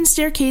a hidden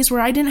staircase where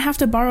I didn't have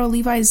to borrow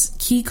Levi's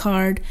key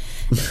card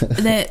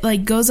that,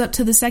 like, goes up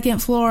to the 2nd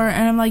floor.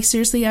 And I'm like,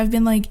 seriously, I've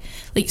been, like...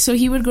 So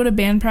he would go to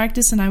band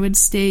practice and I would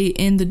stay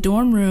in the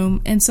dorm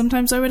room. And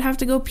sometimes I would have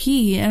to go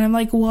pee. And I'm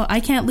like, well, I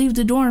can't leave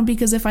the dorm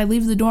because if I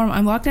leave the dorm,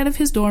 I'm locked out of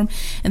his dorm.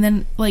 And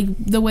then, like,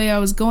 the way I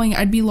was going,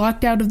 I'd be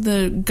locked out of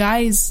the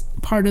guys'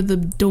 part of the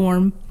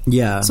dorm.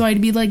 Yeah. So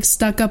I'd be like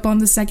stuck up on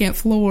the 2nd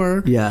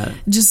floor. Yeah.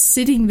 Just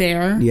sitting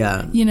there.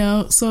 Yeah. You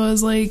know, so I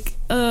was like,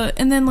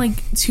 and then like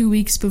 2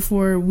 weeks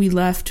before we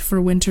left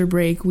for winter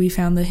break, we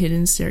found the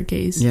hidden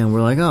staircase. Yeah, and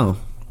we're like, oh,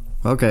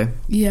 okay.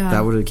 Yeah.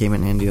 That would have came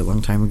in handy a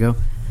long time ago.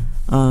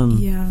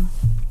 Yeah.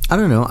 I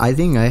don't know. I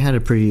think I had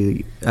a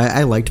pretty...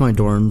 I liked my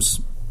dorms.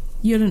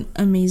 You had an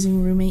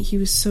amazing roommate. He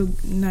was so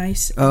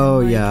nice. Oh,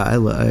 yeah. I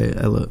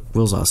love...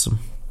 Will's awesome.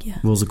 Yeah.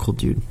 Will's a cool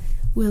dude.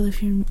 Will,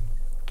 if you're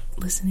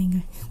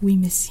listening, we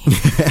miss you.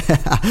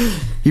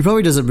 He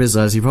probably doesn't miss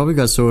us. He probably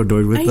got so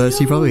annoyed with us.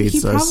 He probably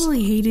hates us. He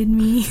probably hated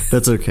me.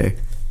 That's okay.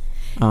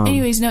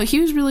 Anyways, no, he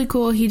was really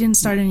cool. He didn't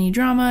start any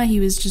drama. He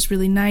was just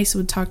really nice.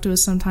 Would talk to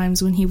us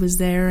sometimes when he was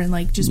there, and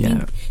like just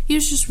being, he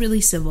was just really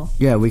civil.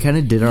 Yeah, we kind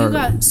of did our. You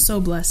got so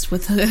blessed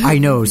with. I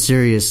know,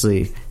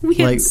 seriously. We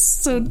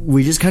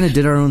just kind of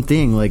did our own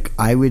thing. Like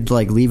I would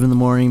like leave in the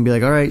morning, and be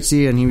like, "All right,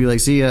 see ya," and he'd be like,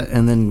 "See ya,"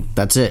 and then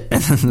that's it.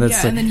 And then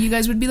and then you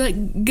guys would be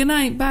like, "Good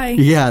night, bye."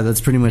 Yeah, that's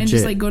pretty much and it.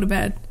 just like go to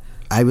bed.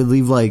 I would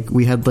leave like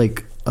we had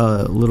like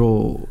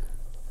little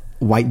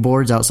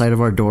whiteboards outside of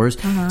our doors,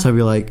 so I'd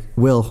be like,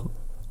 "Will,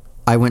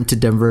 I went to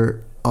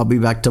Denver. I'll be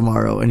back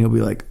tomorrow," and he'll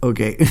be like,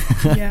 "Okay."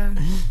 Yeah.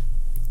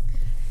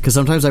 Because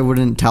sometimes I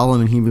wouldn't tell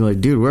him, and he'd be like,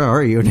 "Dude, where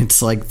are you?" And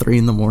it's like 3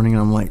 a.m, and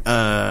I'm like,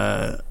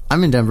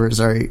 I'm in Denver.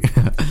 Sorry."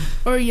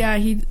 Or yeah,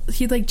 he'd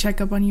like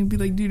check up on you and be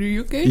like, "Dude, are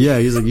you okay?" Yeah,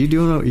 he's like,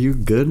 you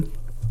good?"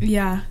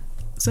 Yeah.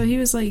 So he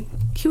was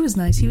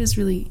nice. He was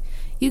really.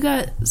 You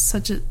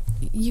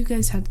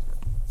guys had.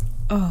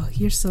 Oh,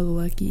 you're so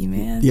lucky,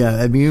 man. Yeah,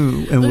 I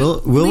mean, and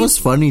Will was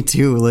funny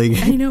too. Like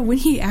I know when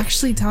he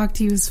actually talked,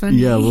 he was funny.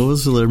 Yeah, Will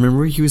was.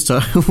 Remember he was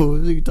talking. What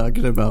was he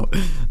talking about?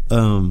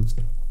 Oh,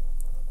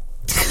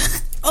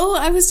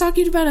 I was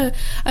talking about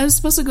I was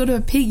supposed to go to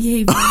a pig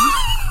haven.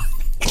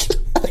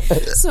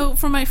 So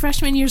for my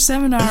freshman year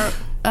seminar,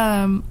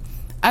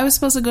 I was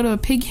supposed to go to a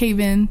pig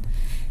haven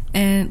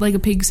and like a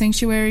pig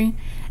sanctuary.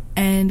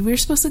 And we were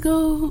supposed to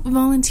go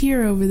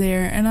volunteer over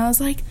there, and I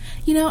was like,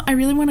 I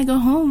really want to go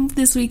home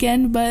this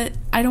weekend, but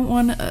I don't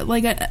want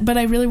to, but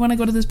I really want to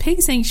go to this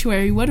pig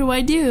sanctuary. What do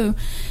I do?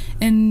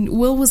 And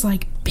Will was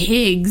like,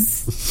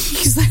 pigs.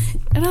 He's like,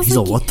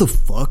 what the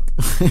fuck?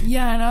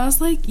 Yeah, and I was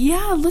like,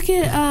 yeah, look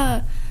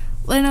at,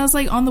 and I was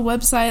like on the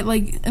website,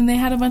 like, and they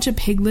had a bunch of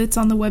piglets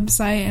on the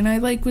website, and I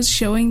like was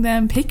showing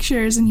them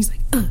pictures, and he's like,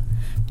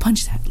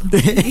 punch that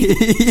little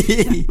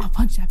pig. I'll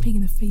punch that pig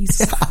in the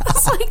face. I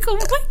was like, oh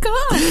my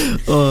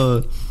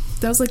god.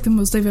 That was like the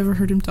most I've ever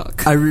heard him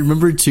talk. I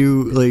remember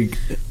too, like,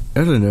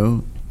 I don't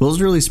know,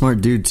 Will's a really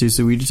smart dude too,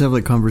 so we just have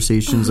like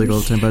conversations like all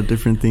the time about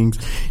different things.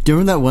 Do you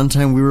remember that one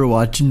time we were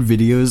watching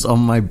videos on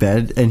my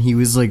bed and he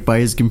was like by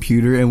his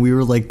computer and we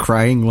were like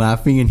crying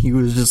laughing and he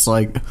was just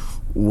like,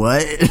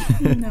 what?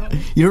 No.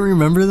 You don't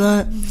remember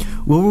that? No.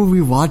 What were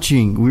we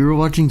watching? We were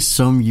watching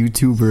some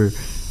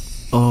YouTuber.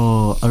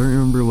 Oh, I don't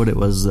remember what it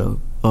was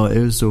though. Oh, it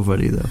was so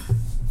funny though.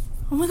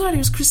 Oh my god, it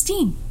was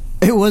Christine.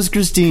 It was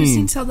Christine.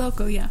 Christine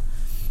Saldelco, yeah.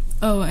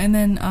 Oh, and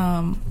then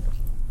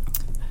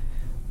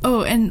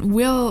and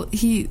Will,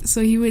 he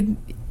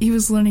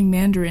was learning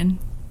Mandarin.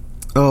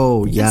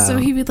 Oh, yeah. So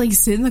he would like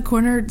sit in the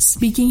corner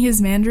speaking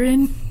his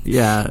Mandarin.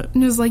 Yeah.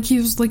 And it was like he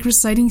was like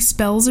reciting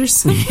spells or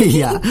something.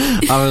 Yeah.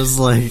 I was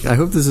like, I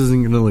hope this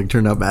isn't going to like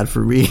turn out bad for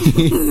me.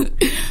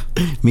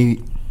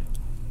 Maybe.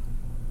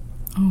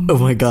 Oh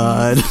my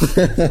god.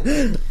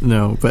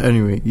 No, but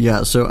anyway,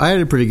 yeah, so I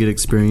had a pretty good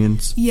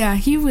experience. Yeah,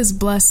 he was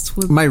blessed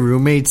with my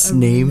roommates'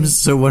 names.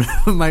 So one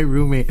of my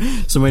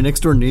my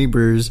next door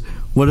neighbors,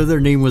 one of their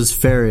name was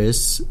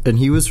Ferris, and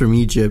he was from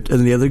Egypt,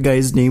 and the other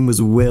guy's name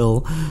was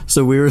Will.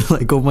 So we were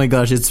like, oh my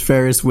gosh, it's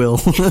Ferris Will.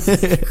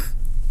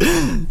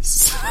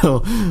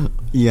 So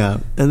yeah,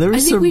 and I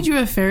think we drew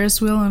a Ferris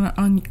wheel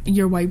on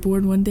your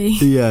whiteboard one day.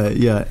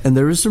 Yeah, and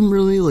there was some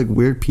really like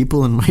weird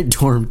people in my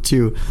dorm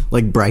too,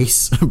 like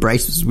Bryce.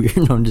 Bryce was weird.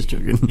 No, I'm just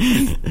joking.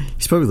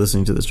 He's probably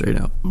listening to this right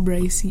now.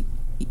 Bryce,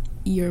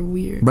 you're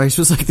weird. Bryce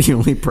was like the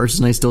only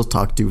person I still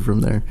talk to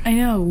from there. I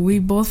know, we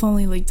both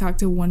only like talk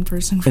to one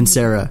person from and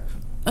Sarah.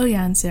 Oh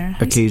yeah, and Sarah.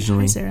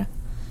 Occasionally. Hi,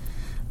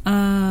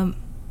 Sarah.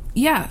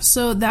 Yeah,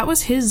 so that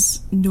was his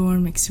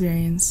dorm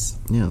experience.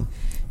 Yeah.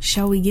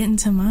 Shall we get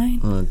into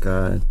mine? Oh,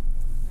 God.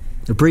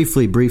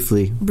 Briefly.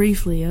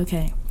 Briefly,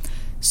 okay.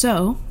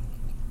 So,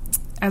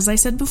 as I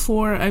said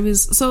before,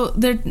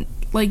 they're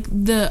like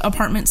the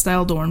apartment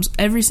style dorms.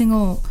 Every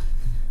single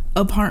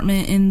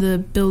apartment in the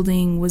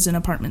building was an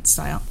apartment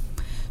style.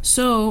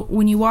 So,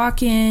 when you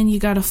walk in, you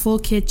got a full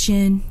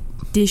kitchen,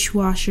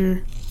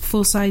 dishwasher,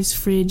 full-size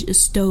fridge, a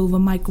stove, a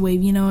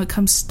microwave. It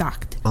comes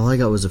stocked. All I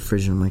got was a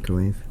fridge and a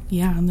microwave.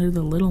 Yeah, and they're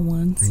the little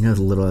ones. I know,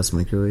 the little ass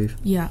microwave.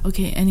 Yeah,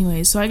 okay,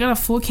 anyway, so I got a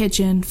full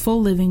kitchen,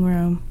 full living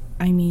room.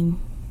 I mean,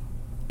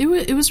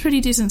 it was pretty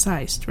decent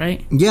sized,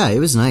 right? Yeah, it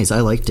was nice. I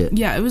liked it.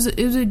 Yeah, it was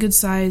a good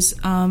size.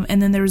 And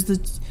then there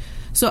was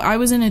so I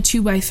was in a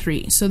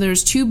 2x3. So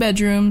there's 2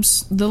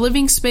 bedrooms, the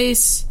living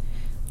space,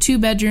 2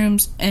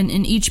 bedrooms, and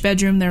in each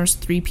bedroom there was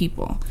 3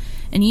 people.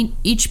 And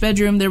each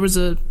bedroom there was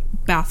a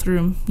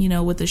bathroom,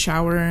 with the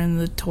shower and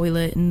the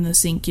toilet and the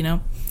sink,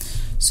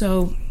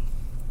 So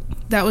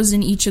that was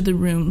in each of the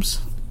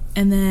rooms.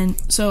 And then,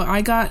 so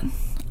I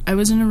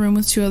was in a room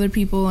with 2 other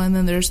people, and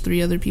then there's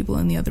 3 other people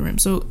in the other room.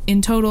 So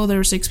in total, there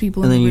were 6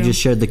 people in the room. And then you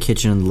just shared the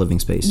kitchen and the living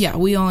space. Yeah,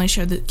 we only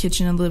shared the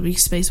kitchen and living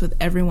space with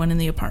everyone in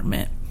the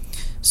apartment.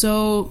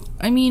 So,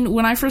 I mean,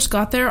 when I first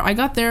got there, I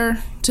got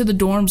there to the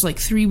dorms like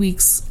 3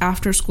 weeks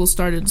after school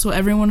started. So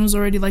everyone was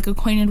already like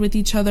acquainted with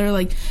each other.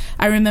 Like,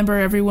 I remember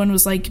everyone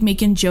was like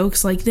making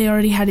jokes. Like, they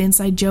already had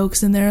inside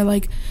jokes, and they're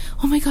like,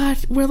 oh my god,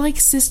 we're like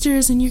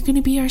sisters, and you're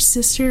gonna be our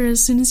sister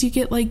as soon as you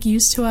get like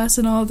used to us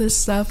and all this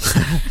stuff.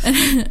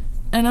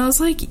 And I was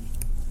like,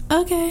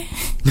 okay.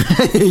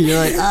 You're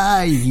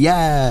like,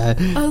 yeah.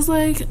 I was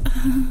like,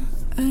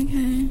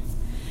 okay.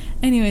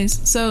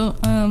 Anyways, so,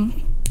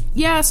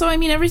 so I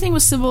mean, everything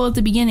was civil at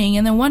the beginning,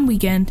 and then one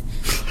weekend,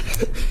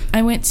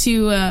 I went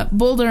to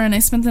Boulder, and I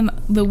spent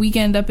the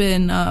weekend up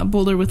in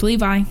Boulder with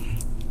Levi,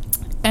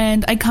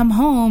 and I come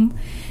home,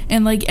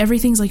 and, like,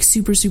 everything's, like,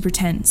 super, super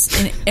tense,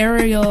 and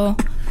Ariel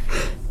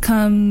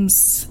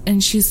comes,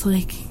 and she's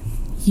like,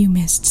 you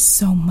missed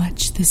so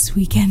much this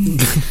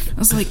weekend. I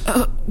was like,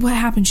 what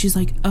happened? She's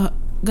like,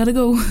 gotta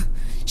go.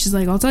 She's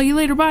like, I'll tell you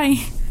later, bye.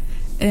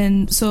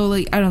 And so,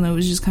 like, I don't know, it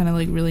was just kind of,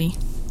 like, really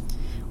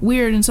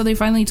weird. And so they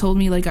finally told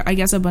me, like, I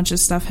guess a bunch of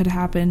stuff had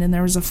happened, and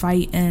there was a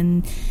fight,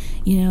 and,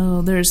 you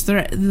know, there's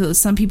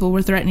some people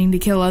were threatening to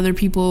kill other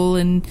people,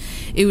 and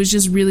it was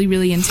just really,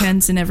 really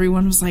intense, and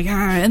everyone was like,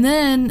 and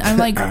then I'm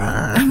like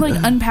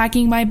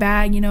unpacking my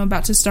bag, you know,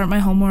 about to start my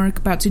homework,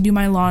 about to do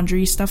my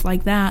laundry, stuff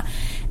like that,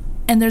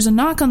 and there's a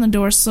knock on the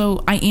door,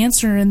 so I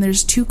answer, and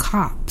there's 2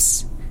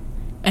 cops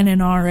and an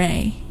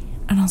RA,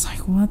 and I was like,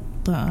 what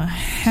the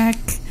heck?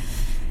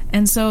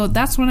 And so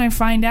that's when I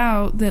find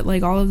out that,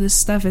 like, all of this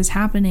stuff is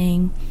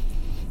happening,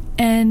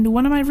 and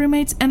one of my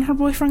roommates and her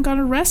boyfriend got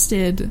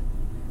arrested.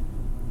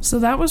 So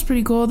that was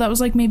pretty cool. That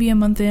was like maybe a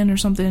month in or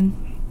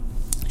something.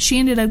 She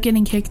ended up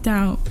getting kicked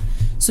out,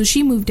 so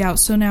she moved out.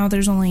 So now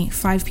there's only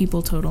 5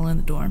 people total in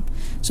the dorm.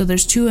 So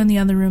there's 2 in the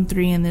other room,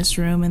 3 in this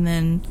room, and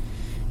then,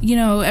 you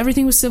know,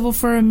 everything was civil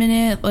for a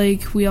minute.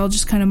 Like, we all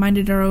just kind of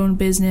minded our own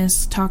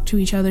business, talked to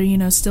each other, you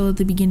know, still at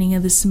the beginning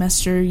of the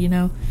semester, you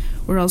know,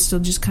 we're all still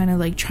just kind of,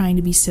 like, trying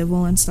to be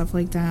civil and stuff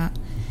like that.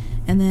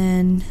 And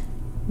then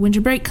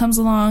winter break comes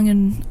along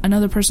and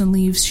another person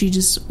leaves. She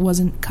just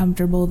wasn't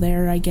comfortable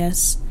there, I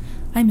guess.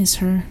 I miss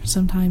her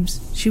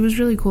sometimes. She was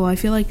really cool. I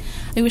feel like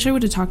I wish I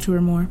would have talked to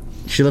her more.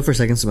 She left for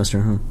second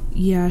semester, huh?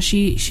 Yeah,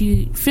 she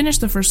finished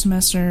the first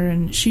semester,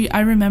 and I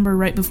remember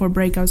right before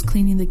break I was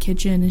cleaning the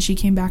kitchen, and she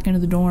came back into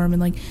the dorm,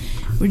 and, like,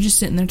 we're just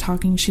sitting there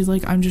talking. She's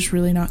like, I'm just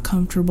really not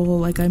comfortable.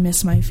 Like, I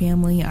miss my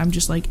family. I'm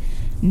just, like,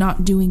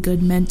 not doing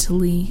good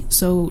mentally.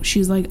 So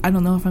she's like, I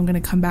don't know if I'm going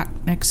to come back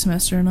next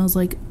semester. And I was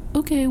like,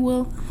 okay,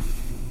 well,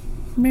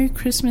 Merry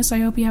Christmas. I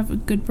hope you have a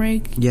good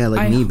break. Yeah,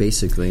 like me,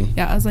 basically.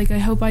 Yeah, I was like, I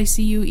hope I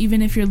see you.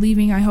 Even if you're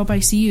leaving, I hope I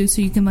see you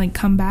so you can, like,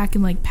 come back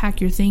and, like,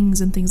 pack your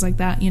things and things like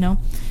that, you know?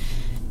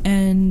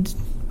 And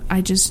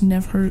I just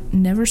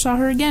never saw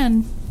her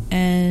again.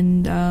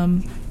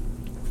 And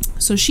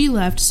so she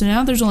left. So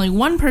now there's only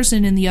 1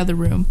 person in the other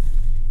room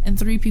and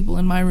 3 people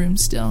in my room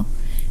still.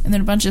 And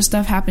then a bunch of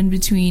stuff happened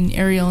between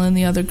Ariel and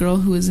the other girl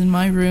who was in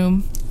my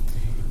room.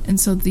 And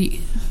so the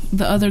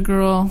other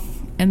girl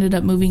ended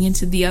up moving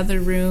into the other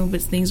room,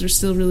 but things were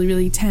still really,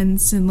 really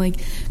tense, and, like,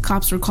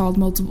 cops were called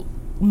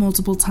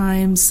multiple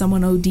times.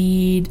 Someone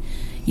OD'd.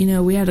 You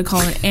know, we had to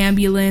call an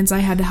ambulance. I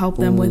had to help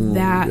them with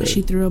that. God.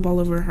 She threw up all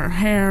over her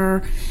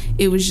hair.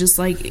 It was just,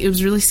 like, it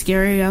was really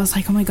scary. I was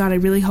like, oh my God, I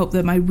really hope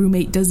that my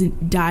roommate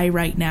doesn't die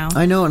right now.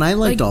 I know, and I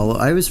liked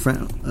I was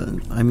friend.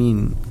 I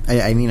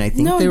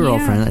think they were all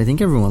friends. I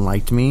think everyone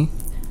liked me.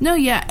 No,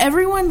 yeah,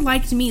 everyone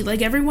liked me.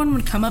 Like, everyone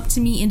would come up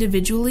to me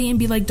individually and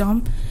be like,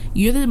 Dom,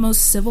 you're the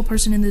most civil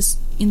person in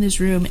this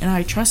room, and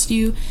I trust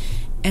you,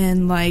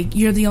 and, like,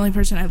 you're the only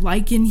person I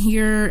like in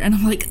here. And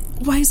I'm like,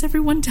 why is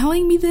everyone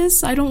telling me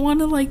this? I don't want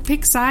to, like,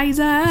 pick sides.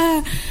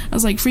 I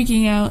was, like,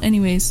 freaking out.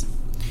 Anyways.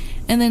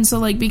 And then, so,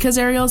 like, because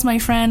Ariel's my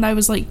friend, I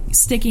was, like,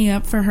 sticking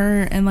up for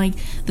her, and, like,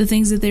 the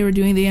things that they were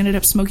doing, they ended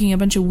up smoking a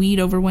bunch of weed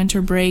over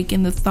winter break,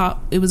 and the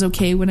thought it was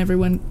okay when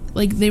everyone,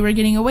 like, they were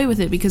getting away with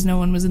it because no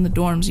one was in the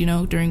dorms, you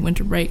know, during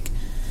winter break.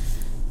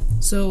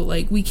 So,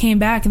 like, we came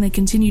back, and they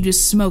continued to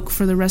smoke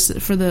for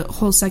the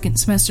whole second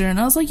semester, and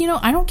I was like, you know,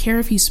 I don't care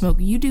if you smoke,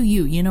 you do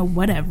you know,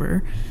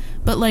 whatever.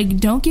 But, like,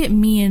 don't get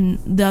me and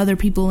the other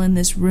people in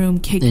this room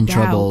kicked out. In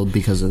trouble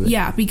because of it.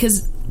 Yeah,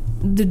 because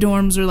the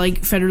dorms are,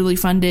 like, federally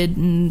funded,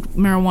 and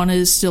marijuana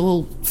is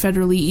still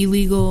federally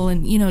illegal,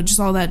 and, you know, just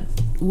all that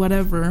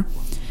whatever.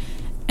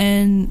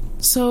 And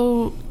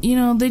so, you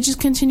know, they just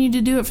continued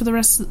to do it for the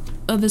rest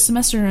of the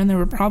semester, and there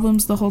were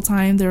problems the whole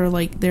time. They're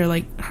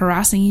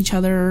harassing each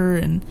other,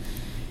 and,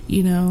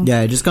 you know.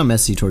 Yeah, it just got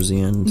messy towards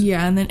the end.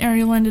 Yeah, and then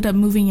Ariel ended up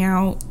moving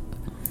out,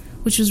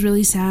 which was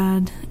really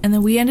sad. And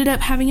then we ended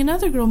up having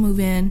another girl move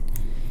in.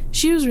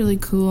 She was really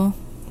cool.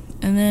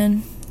 And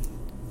then,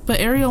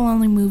 but Ariel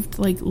only moved,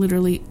 like,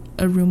 literally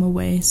a room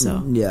away,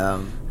 so. Yeah.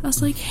 I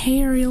was like, hey,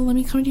 Ariel, let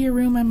me come to your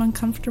room. I'm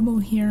uncomfortable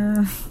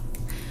here.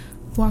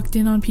 Walked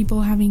in on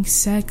people having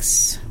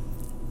sex.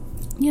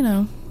 You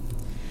know,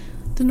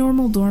 the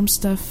normal dorm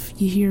stuff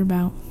you hear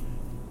about.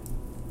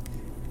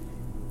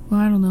 Well,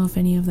 I don't know if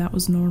any of that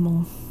was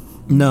normal.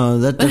 No,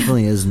 that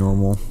definitely is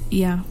normal.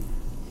 Yeah.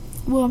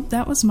 Well,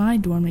 that was my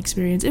dorm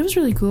experience. It was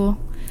really cool.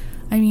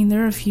 I mean,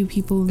 there are a few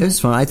people that... It was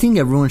fun. I think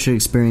everyone should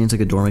experience,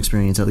 like, a dorm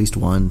experience at least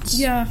once.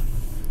 Yeah.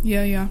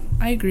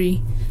 I agree.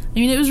 I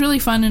mean, it was really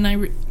fun,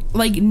 and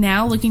like,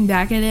 now looking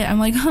back at it, I'm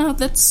like, huh,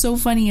 that's so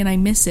funny, and I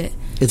miss it.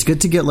 It's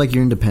good to get, like,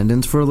 your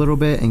independence for a little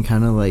bit and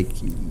kind of, like,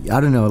 I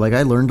don't know, like,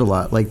 I learned a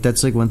lot. Like,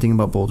 that's, like, one thing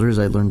about Boulder is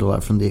I learned a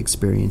lot from the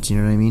experience, you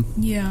know what I mean?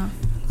 Yeah.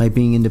 like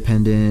being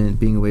independent,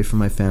 being away from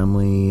my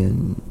family,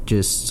 and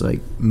just like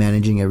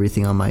managing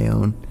everything on my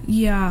own.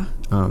 Yeah.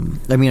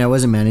 I mean, I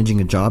wasn't managing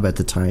a job at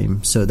the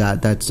time, so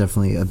that's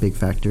definitely a big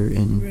factor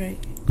in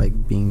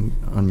like being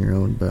on your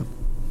own. But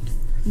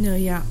no,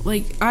 yeah,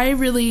 like I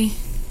really,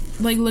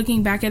 like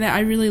looking back at it, I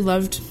really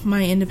loved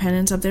my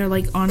independence up there.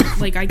 Like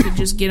like I could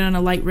just get on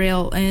a light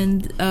rail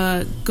and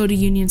go to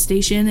Union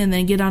Station, and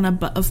then get on a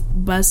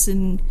bus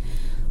and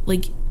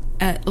like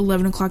at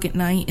 11 o'clock at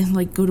night and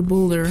like go to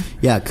Boulder.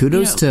 Yeah,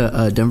 kudos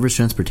to Denver's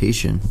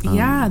transportation.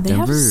 Yeah, they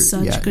have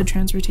such good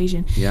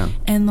transportation. Yeah,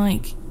 and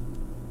like,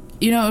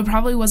 you know, it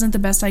probably wasn't the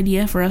best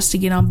idea for us to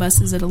get on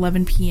buses at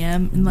 11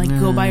 p.m. and like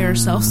go by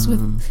ourselves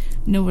with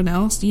no one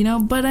else, you know.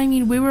 But I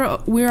mean, we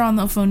were on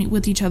the phone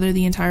with each other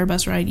the entire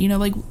bus ride, you know.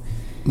 Like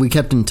we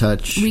kept in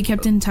touch. We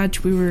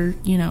were,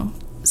 you know,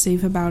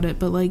 safe about it.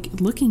 But like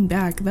looking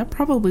back, that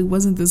probably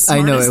wasn't the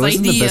smartest idea. I know, it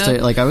wasn't the best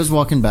idea. Like I was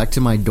walking back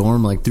to my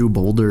dorm like through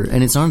Boulder,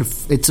 and it's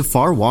a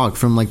far walk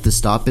from like the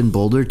stop in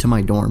Boulder to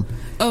my dorm.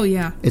 Oh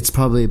yeah, it's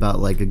probably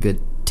about like a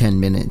good 15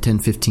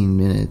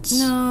 minutes.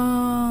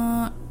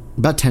 No,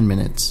 about 10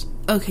 minutes.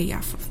 Okay,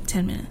 yeah,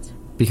 10 minutes.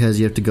 Because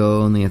you have to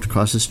go and then you have to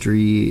cross the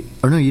street.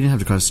 Or no, you didn't have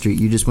to cross the street.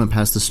 You just went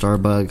past the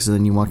Starbucks and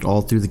then you walked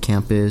all through the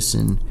campus.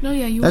 And no,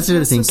 yeah, you that's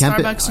went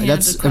another past thing. the Starbucks.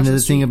 That's another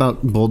thing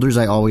about Boulders.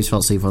 I always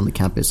felt safe on the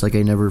campus. Like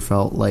I never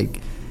felt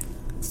like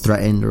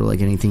threatened or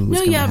like anything was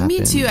going to happen.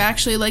 Me too,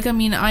 actually. Like, I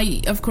mean,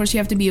 of course you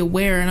have to be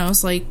aware, and I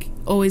was like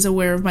always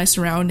aware of my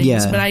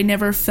surroundings, but I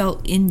never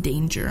felt in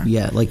danger.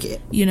 Yeah, like,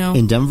 you know,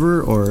 in Denver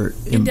or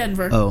in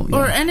Denver. Oh,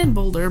 yeah. And in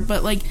Boulder,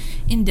 but like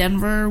in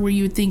Denver, where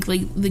you would think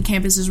like the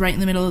campus is right in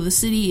the middle of the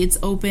city, it's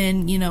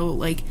open, you know,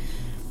 like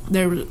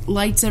there are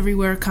lights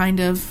everywhere, kind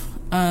of.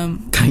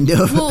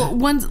 Well,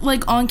 once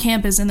like on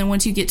campus, and then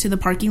once you get to the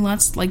parking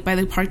lots, like by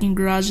the parking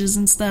garages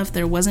and stuff,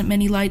 there wasn't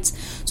many lights,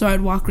 so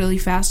I'd walk really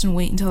fast and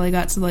wait until I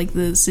got to like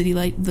the city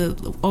light.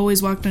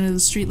 Always walked under the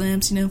street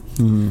lamps, you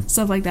know,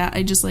 stuff like that.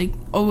 I just like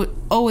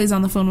always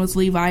on the phone with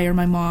Levi or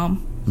my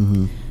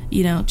mom,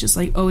 you know, just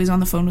like always on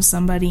the phone with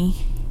somebody,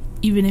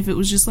 even if it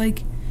was just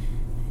like,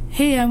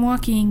 hey, I'm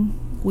walking,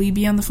 will you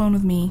be on the phone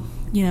with me,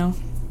 you know.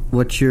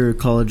 What's your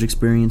college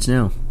experience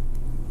now?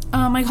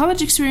 My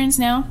college experience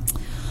now.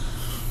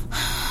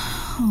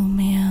 Oh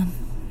man,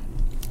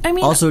 I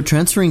mean, also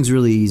transferring is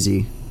really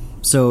easy,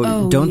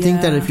 so don't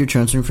think that if you're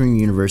transferring from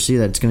university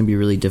that it's going to be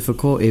really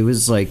difficult. It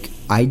was like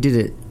I did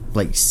it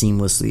like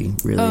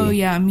seamlessly, really. Oh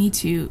yeah, me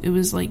too. It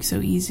was like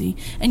so easy,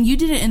 and you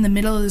did it in the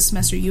middle of the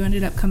semester. You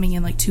ended up coming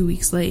in like 2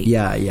 weeks late.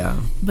 Yeah,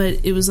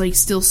 but it was like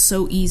still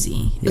so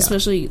easy,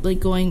 especially like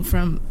going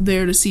from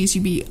there to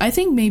CSUP. I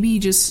think maybe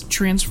just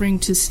transferring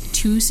to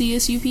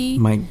CSUP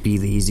might be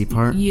the easy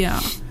part.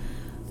 Yeah,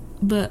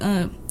 but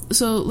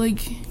so like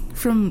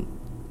from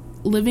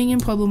living in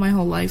Pueblo my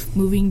whole life,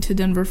 moving to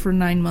Denver for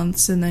 9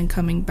 months, and then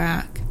coming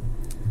back.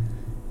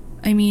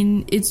 I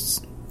mean,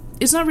 it's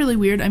not really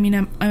weird. I mean,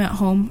 I'm at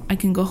home. I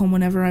can go home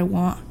whenever I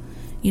want.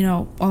 You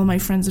know, all my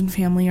friends and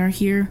family are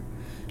here.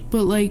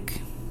 But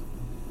like,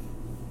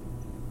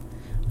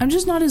 I'm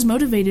just not as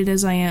motivated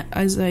as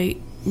I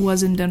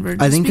was in Denver.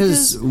 I think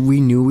because we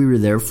knew we were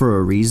there for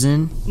a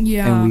reason.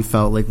 Yeah. And we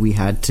felt like we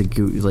had to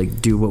do what we had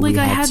to. Like,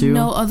 I had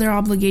no other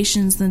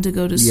obligations than to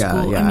go to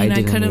school. Yeah, I mean,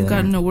 I could have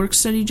gotten a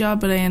work-study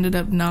job, but I ended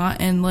up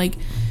not. And, like,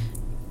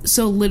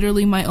 so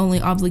literally my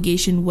only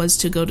obligation was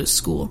to go to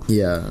school.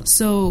 Yeah.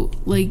 So,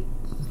 like,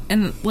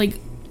 and, like,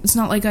 it's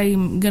not like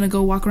I'm going to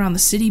go walk around the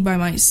city by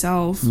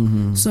myself.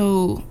 Mm-hmm.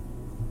 So,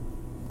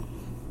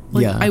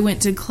 like, I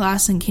went to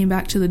class and came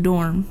back to the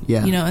dorm.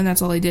 Yeah. You know, and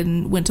that's all I did,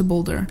 and went to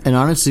Boulder. And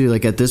honestly,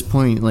 like, at this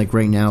point, like,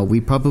 right now, we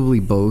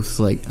probably both,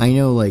 like, I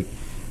know, like,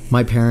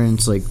 my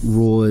parents, like,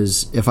 rule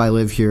is if I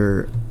live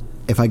here,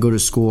 if I go to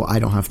school, I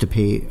don't have to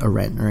pay a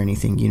rent or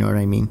anything. You know what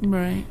I mean?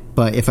 Right.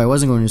 But if I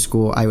wasn't going to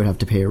school, I would have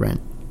to pay a rent.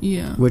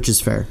 Yeah. Which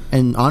is fair.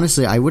 And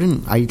honestly, I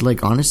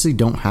honestly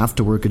don't have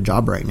to work a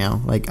job right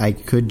now. Like, I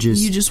could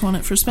just... You just want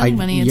it for spending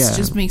money. It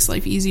just makes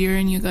life easier,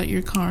 and you got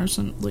your car,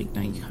 so, like, now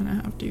you kind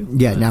of have to.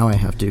 Yeah, now I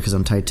have to, because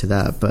I'm tied to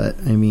that. But,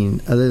 I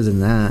mean, other than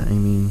that, I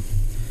mean,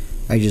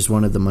 I just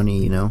wanted the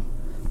money, you know?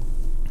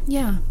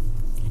 Yeah.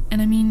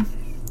 And, I mean,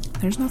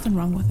 there's nothing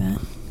wrong with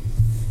that.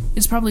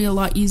 It's probably a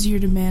lot easier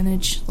to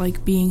manage,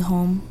 like, being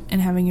home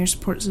and having your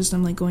support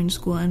system, like, going to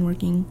school and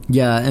working.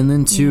 Yeah, and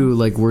then, too,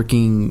 like,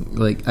 working,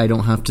 like, I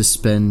don't have to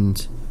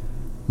spend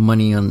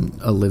money on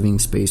a living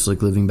space,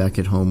 like, living back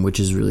at home, which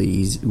is really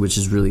easy, which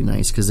is really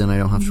nice, because then I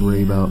don't have to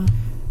worry about,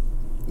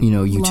 you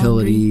know,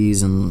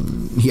 utilities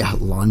laundry.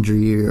 And,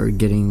 laundry, or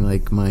getting,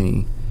 like, my,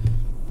 you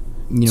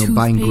know,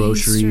 buying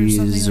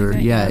groceries, or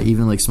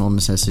even, like, small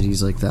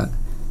necessities like that.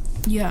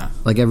 Yeah.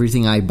 Like,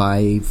 everything I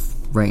buy...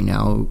 Right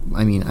now,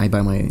 I mean, I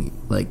buy my,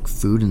 like,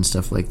 food and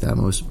stuff like that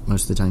most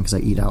of the time because I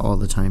eat out all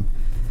the time.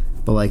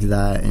 But, like,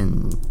 that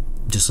and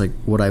just, like,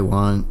 what I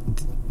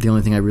want, the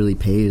only thing I really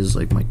pay is,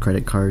 like, my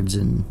credit cards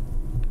and...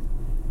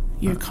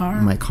 Your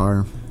car? My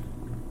car.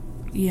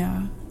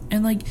 Yeah.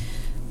 And, like,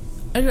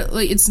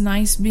 it's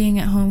nice being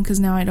at home because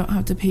now I don't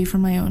have to pay for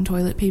my own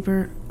toilet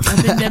paper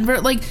up in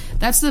Denver. Like,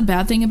 that's the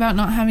bad thing about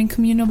not having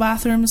communal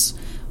bathrooms.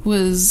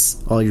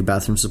 was all your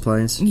bathroom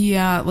supplies.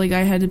 Yeah, like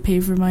I had to pay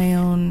for my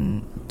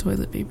own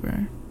toilet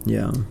paper.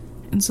 Yeah.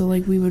 And so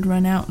like we would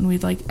run out and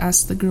we'd like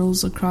ask the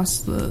girls across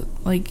the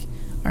like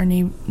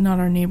not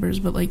our neighbors,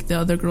 but like the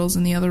other girls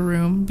in the other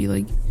room, be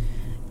like,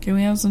 can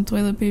we have some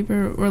toilet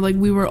paper? Or like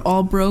we were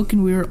all broke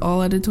and we were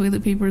all out of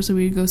toilet paper, so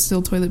we'd go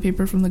steal toilet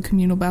paper from the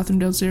communal bathroom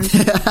downstairs.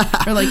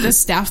 Or like the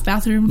staff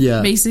bathroom,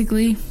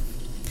 basically.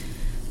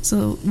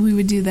 So we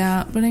would do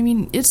that. But I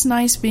mean, it's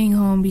nice being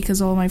home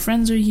because all my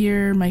friends are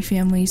here, my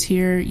family's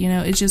here, you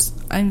know. It's just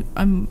I'm at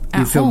home.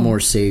 You feel more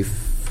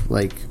safe.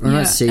 Like, or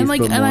not safe, and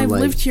like, but more and I've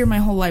like, lived here my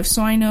whole life,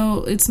 so I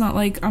know it's not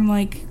like I'm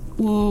like,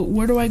 well,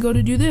 where do I go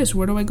to do this?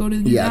 Where do I go to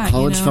do that? Yeah,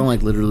 college felt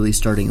like literally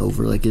starting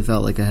over. Like, it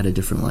felt like I had a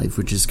different life,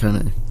 which is kind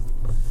of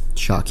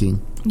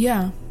shocking.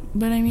 Yeah,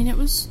 but I mean, it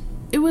was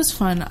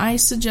fun. I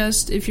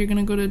suggest if you're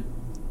gonna go to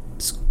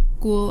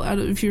school,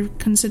 if you're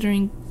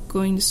considering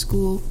going to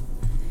school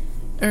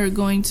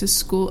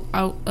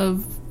out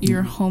of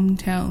your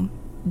hometown,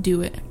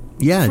 do it.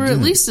 Yeah, for at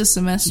least a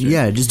semester.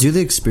 Yeah, just do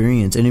the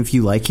experience, and if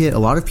you like it, a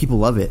lot of people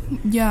love it.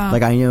 Yeah,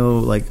 like I know,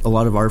 like a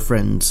lot of our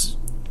friends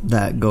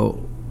that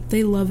go,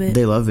 they love it.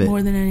 They love it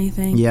more than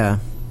anything. Yeah,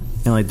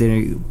 and like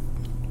and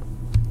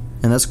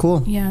that's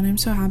cool. Yeah, and I'm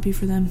so happy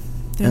for them.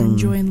 They're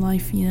enjoying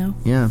life, you know.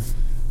 Yeah.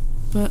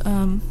 But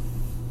I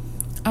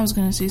was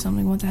gonna say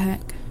something. What the heck?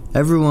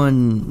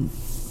 Everyone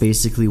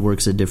basically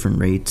works at different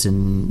rates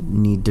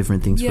and need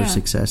different things for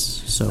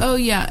success. So. Oh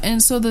yeah,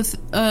 and so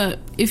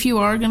if you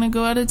are gonna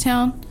go out of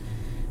town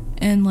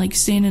and like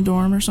stay in a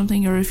dorm or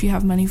something, or if you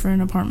have money for an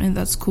apartment,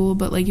 that's cool.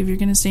 But like if you're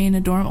gonna stay in a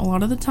dorm, a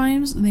lot of the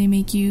times they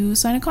make you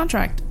sign a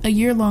contract, a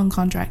year-long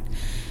contract.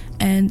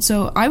 And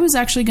so I was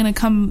actually gonna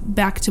come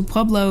back to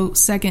Pueblo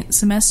second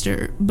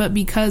semester, but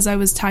because I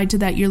was tied to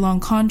that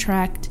year-long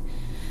contract,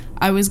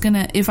 I was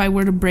gonna, if I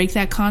were to break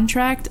that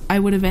contract, I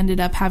would have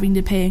ended up having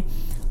to pay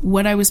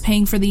what I was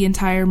paying for the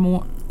entire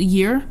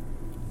year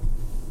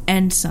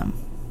and some.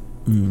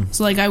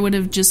 So like I would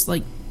have just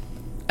like,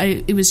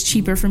 it was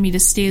cheaper for me to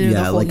stay there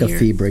the whole year. Yeah, like a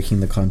fee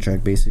breaking the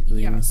contract,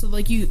 basically. Yeah, so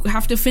like you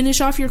have to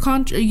finish off your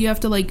contract, you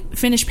have to like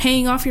finish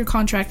paying off your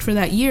contract for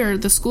that year,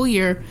 the school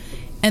year,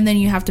 and then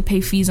you have to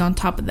pay fees on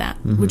top of that,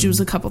 which was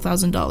a couple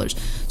 $1,000s.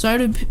 So I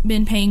would have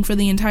been paying for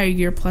the entire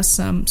year plus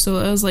some. So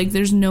I was like,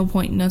 there's no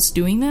point in us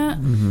doing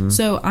that.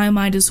 So I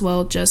might as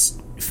well just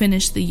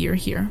finish the year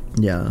here.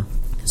 Yeah.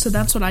 So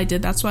that's what I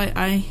did. That's why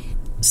I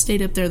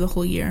stayed up there the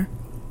whole year.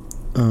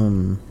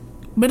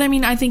 But I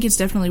mean, I think it's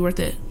definitely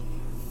worth it.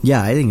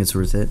 Yeah, I think it's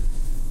worth it.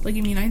 Like,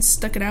 I mean, I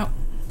stuck it out.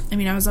 I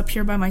mean, I was up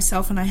here by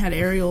myself and I had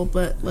Ariel,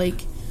 but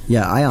like...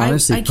 Yeah, I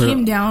honestly... I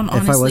came down,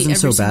 honestly, if I wasn't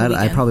so bad,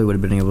 weekend. I probably would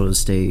have been able to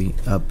stay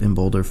up in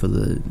Boulder for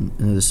the end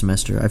of the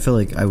semester. I feel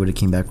like I would have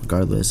came back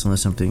regardless,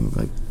 unless something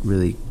like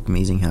really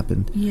amazing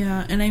happened.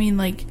 Yeah, and I mean,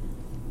 like,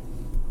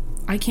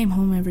 I came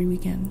home every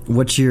weekend.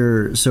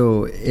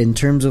 So in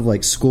terms of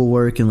like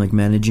schoolwork and like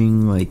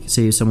managing, like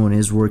say if someone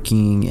is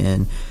working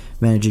and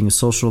managing a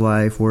social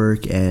life,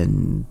 work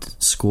and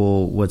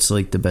school, what's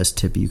like the best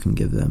tip you can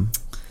give them?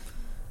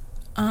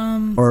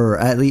 Or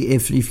at least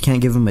if you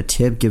can't give them a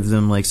tip, give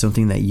them like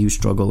something that you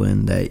struggle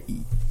in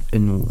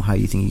and how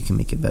you think you can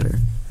make it better.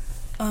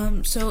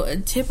 So a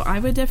tip I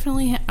would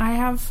definitely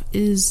have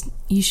is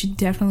you should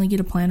definitely get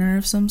a planner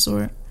of some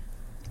sort.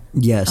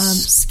 Yes.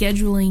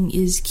 Scheduling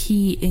is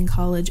key in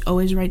college.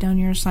 Always write down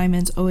your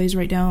assignments. Always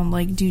write down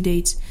like due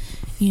dates.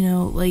 You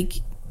know, like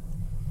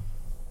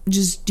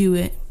just do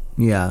it.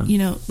 Yeah. You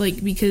know,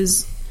 like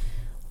because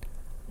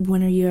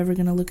when are you ever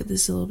going to look at the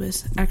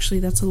syllabus?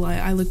 Actually, that's a lie.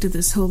 I looked at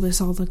the syllabus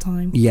all the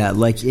time. Yeah,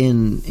 like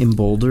in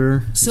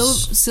Boulder.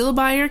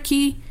 Syllabi are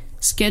key.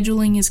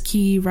 Scheduling is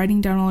key. Writing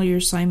down all your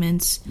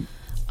assignments.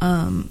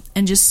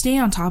 And just stay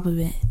on top of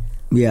it.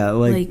 Yeah,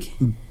 like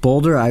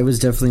Boulder, I was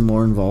definitely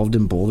more involved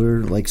in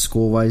Boulder, like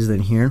school-wise, than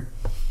here.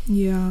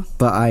 Yeah.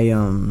 But I,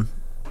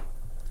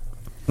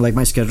 like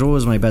my schedule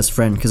was my best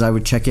friend because I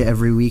would check it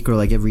every week or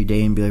like every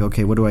day and be like,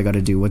 okay, what do I got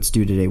to do? What's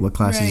due today? What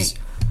classes?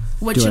 Right.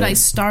 What should I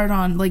start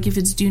on? Like if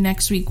it's due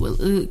next week,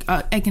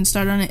 I can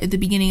start on it at the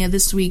beginning of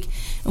this week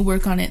and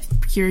work on it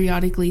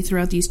periodically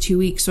throughout these 2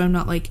 weeks, so I'm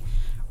not like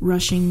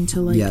rushing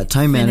to like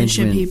time finish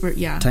management. a paper.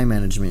 Yeah, time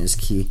management is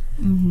key.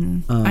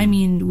 I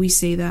mean, we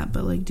say that,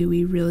 but like, do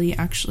we really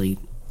actually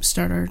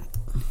start our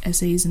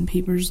essays and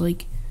papers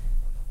like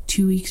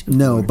 2 weeks before?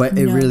 No, but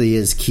it really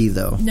is key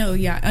though. No,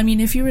 yeah. I mean,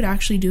 if you would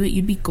actually do it,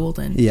 you'd be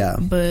golden. Yeah,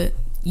 but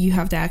you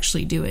have to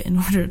actually do it in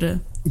order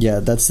to.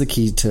 Yeah, that's the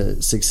key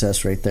to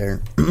success right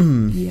there.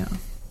 Yeah.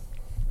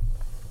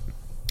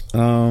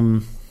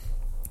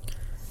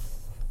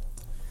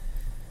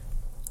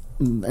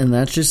 And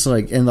that's just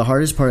like, and the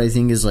hardest part I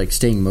think is like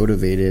staying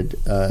motivated.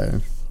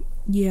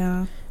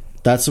 Yeah.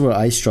 That's what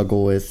I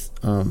struggle with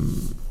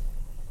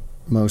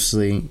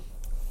mostly.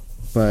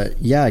 But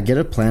yeah, get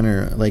a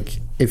planner. Like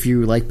if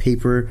you like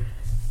paper,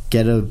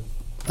 get a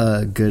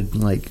good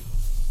like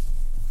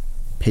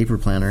paper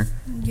planner.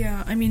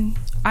 Yeah, I mean,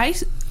 I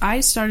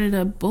started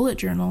a bullet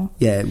journal.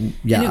 Yeah.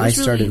 I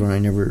started when I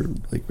never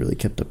like really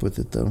kept up with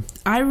it though.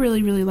 I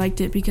really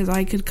liked it because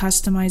I could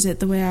customize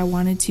it the way I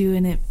wanted to,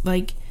 and it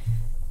like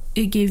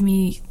it gave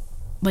me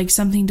like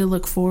something to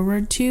look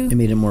forward to. It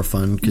made it more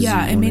fun.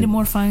 Yeah, it made it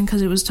more fun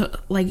because it was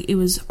it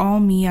was all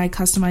me. I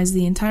customized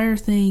the entire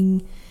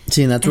thing.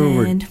 See, and that's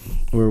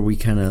where we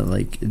kind of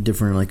like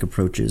different like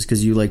approaches,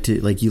 because you like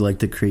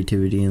the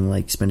creativity and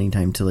like spending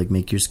time to like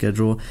make your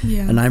schedule.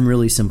 Yeah, and I'm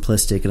really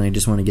simplistic, and I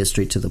just want to get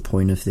straight to the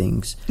point of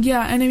things.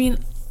 Yeah, and I mean,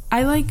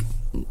 I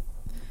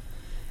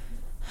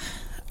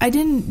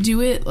didn't do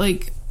it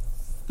like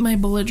my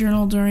bullet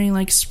journal during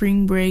like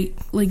spring break.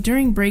 Like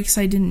during breaks,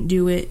 I didn't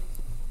do it.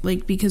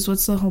 Like, because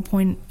what's the whole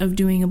point of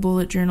doing a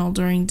bullet journal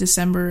during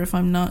December if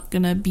I'm not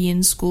gonna be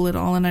in school at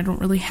all and I don't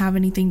really have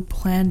anything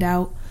planned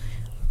out,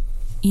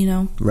 you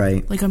know?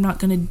 Right. Like, I'm not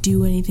gonna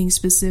do anything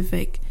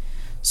specific.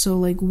 So,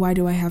 like, why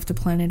do I have to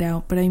plan it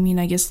out? But I mean,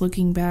 I guess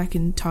looking back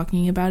and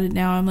talking about it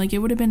now, I'm like, it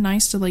would have been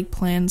nice to, like,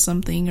 plan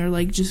something or,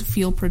 like, just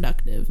feel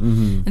productive.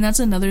 Mm-hmm. And that's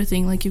another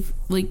thing. Like, if,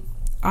 like,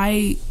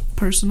 I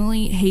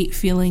personally hate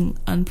feeling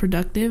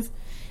unproductive.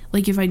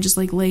 Like, if I just,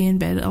 like, lay in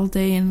bed all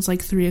day and it's,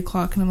 like, 3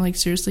 o'clock and I'm like,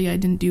 seriously, I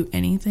didn't do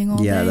anything all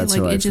day. Yeah, that's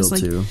like, how I it's just,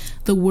 feel, like, too.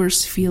 the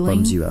worst feeling.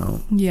 Bums you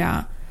out.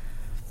 Yeah.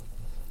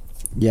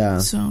 Yeah.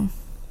 So.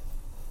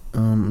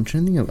 I'm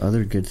trying to think of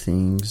other good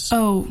things.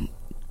 Oh.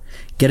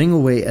 Getting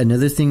away.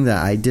 Another thing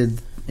that I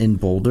did in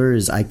Boulder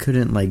is I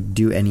couldn't, like,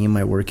 do any of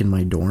my work in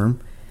my dorm.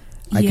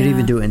 I could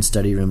even do it in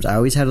study rooms. I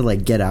always had to,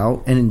 like, get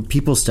out. And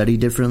people study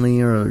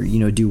differently or, you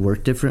know, do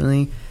work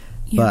differently.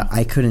 Yeah. But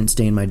I couldn't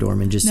stay in my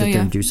dorm and just sit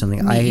there and do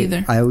something.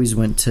 Either. I always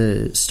went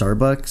to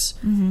Starbucks,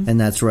 and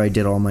that's where I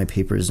did all my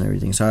papers and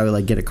everything. So I would,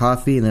 like, get a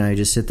coffee, and then I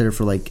just sit there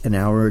for, like, an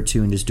hour or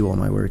two and just do all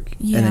my work.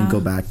 Yeah. And then go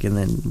back and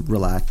then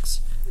relax.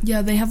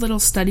 Yeah, they have little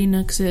study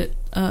nooks at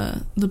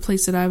the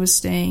place that I was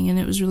staying, and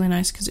it was really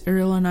nice because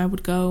Ariel and I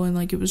would go, and,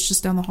 like, it was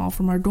just down the hall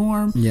from our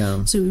dorm.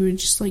 Yeah. So we would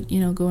just, like,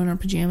 you know, go in our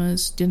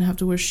pajamas, didn't have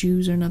to wear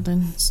shoes or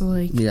nothing. So,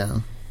 like,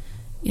 yeah,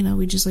 you know,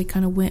 we just, like,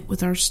 kind of went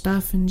with our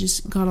stuff and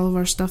just got all of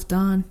our stuff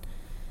done.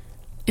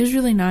 It was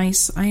really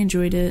nice. I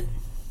enjoyed it.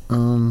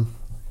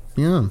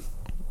 Yeah.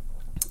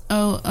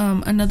 Oh,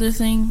 another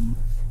thing,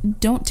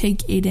 don't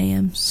take 8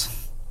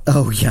 a.m.s.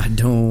 Oh, yeah,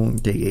 don't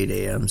take 8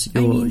 a.m.s.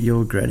 You'll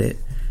regret it.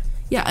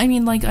 Yeah, I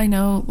mean, like, I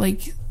know,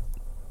 like,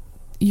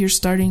 you're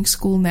starting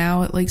school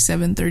now at, like,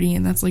 7:30,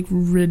 and that's, like,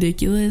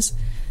 ridiculous.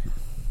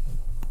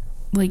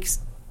 Like,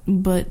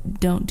 but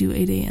don't do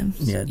 8 a.m.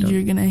 Yeah,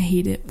 you're gonna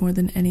hate it more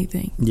than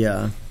anything.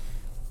 Yeah.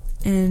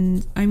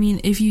 And, I mean,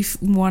 if you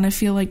want to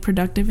feel, like,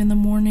 productive in the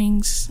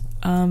mornings,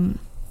 and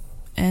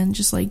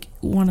just, like,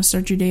 want to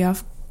start your day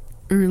off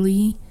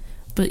early,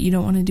 but you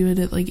don't want to do it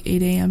at, like,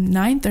 8 a.m.,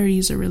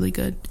 9:30s are really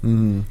good.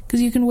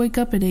 Because you can wake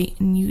up at 8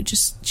 and you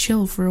just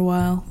chill for a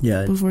while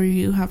before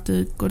you have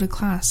to go to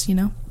class, you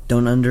know?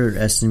 Don't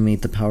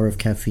underestimate the power of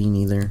caffeine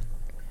either.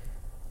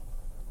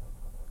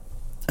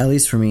 At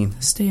least for me.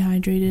 Stay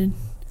hydrated.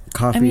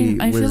 Coffee I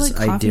mean, I feel was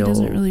like coffee ideal.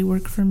 Doesn't really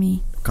work for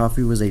me.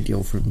 Coffee was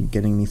ideal for me,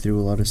 getting me through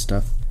a lot of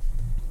stuff.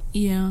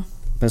 Yeah.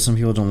 But some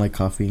people don't like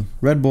coffee.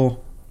 Red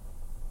Bull.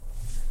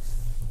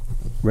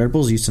 Red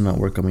Bulls used to not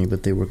work on me,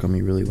 but they work on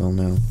me really well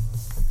now.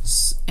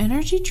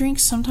 Energy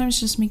drinks sometimes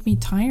just make me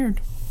tired.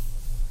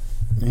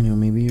 I know,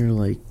 maybe you're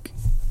like...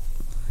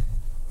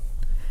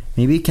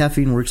 Maybe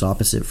caffeine works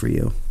opposite for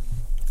you.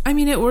 I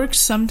mean, it works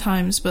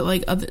sometimes, but,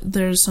 like,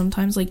 there's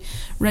sometimes, like,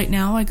 right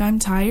now, like, I'm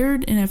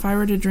tired, and if I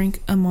were to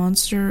drink a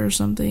Monster or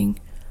something,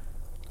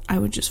 I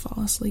would just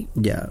fall asleep.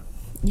 Yeah.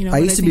 You know, I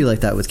used to be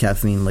like that with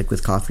caffeine, like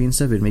with coffee and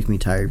stuff. It'd make me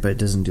tired, but it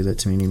doesn't do that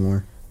to me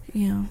anymore.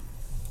 Yeah.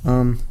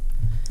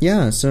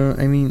 Yeah, so,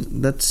 I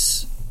mean,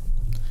 that's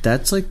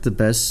like the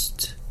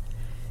best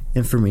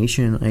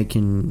information I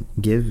can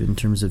give in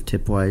terms of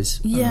tip-wise.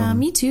 Yeah,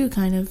 me too,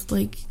 kind of,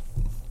 like...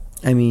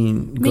 I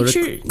mean,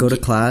 go to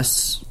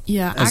class.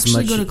 Yeah,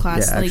 actually go to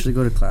class. Yeah, actually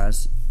go to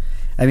class.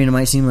 I mean, it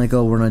might seem like,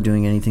 oh, we're not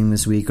doing anything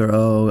this week, or,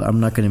 oh, I'm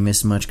not going to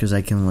miss much because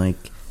I can, like,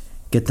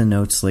 get the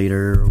notes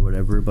later or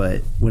whatever.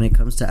 But when it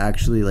comes to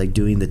actually, like,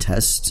 doing the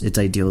tests, it's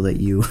ideal that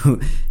you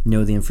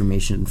know the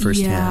information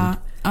firsthand.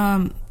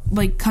 Yeah.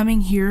 Like,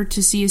 coming here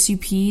to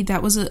CSUP,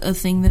 that was a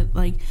thing that,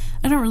 like,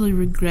 I don't really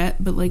regret,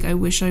 but, like, I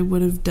wish I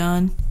would have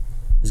done.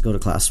 Was go to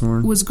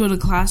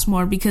class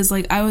more, because,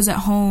 like, I was at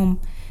home,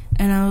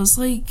 and I was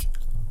like,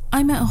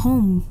 I'm at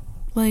home.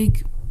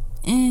 Like,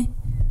 I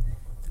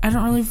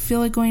don't really feel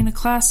like going to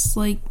class.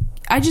 Like,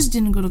 I just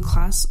didn't go to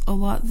class a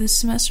lot this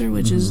semester,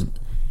 which is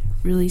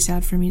really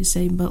sad for me to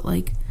say, but,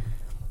 like,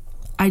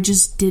 I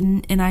just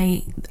didn't, and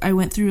I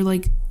went through,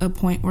 like, a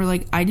point where,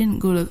 like, I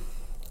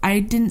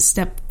didn't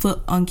step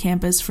foot on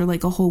campus for,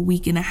 like, a whole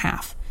week and a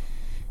half,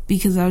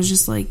 because I was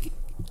just, like,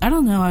 I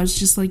don't know, I was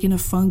just, like, in a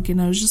funk, and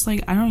I was just,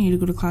 like, I don't need to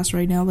go to class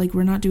right now. Like,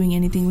 we're not doing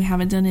anything. We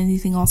haven't done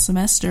anything all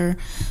semester.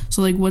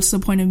 So, like, what's the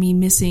point of me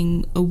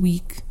missing a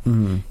week?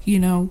 You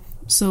know?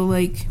 So,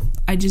 like,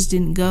 I just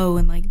didn't go,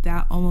 and, like,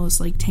 that almost,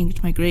 like,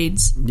 tanked my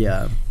grades.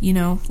 Yeah. You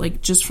know?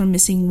 Like, just from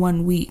missing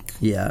 1 week.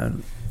 Yeah.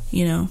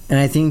 You know? And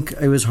I think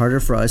it was harder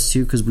for us,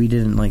 too, because we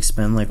didn't, like,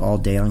 spend, like, all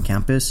day on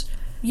campus.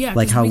 Yeah,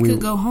 like how we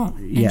could go home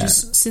and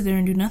just sit there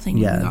and do nothing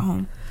when we got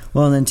home.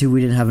 Well, and then too,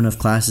 we didn't have enough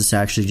classes to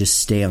actually just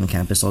stay on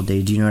campus all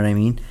day. Do you know what I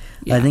mean?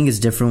 Yeah. I think it's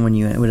different when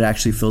it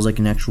actually feels like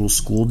an actual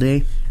school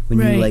day. When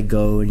Right. you like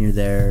go and you're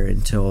there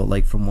until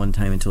like from one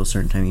time until a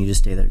certain time, you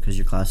just stay there because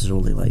your classes are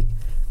only like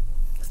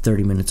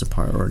 30 minutes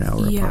apart or an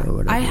hour apart or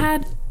whatever. I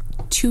had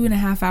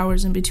 2.5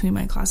 hours in between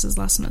my classes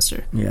last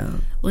semester. Yeah.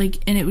 Like,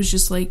 and it was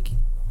just like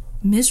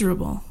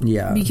miserable.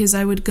 Yeah. Because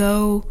I would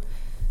go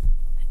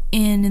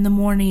in the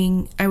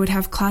morning, I would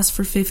have class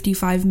for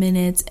 55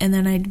 minutes, and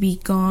then I'd be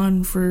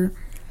gone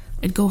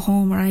I'd go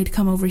home, or I'd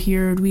come over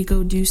here, or we'd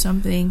go do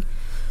something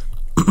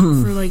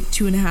for like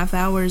 2.5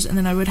 hours, and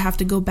then I would have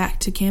to go back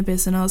to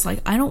campus, and I was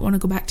like, I don't want to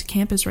go back to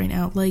campus right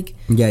now. Like,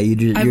 yeah, I've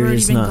you're already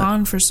just been not,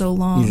 gone for so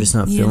long. You're just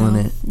not feeling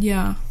it.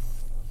 Yeah.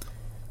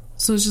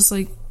 So it's just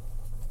like,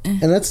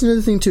 And that's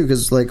another thing too,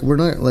 because like we're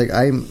not like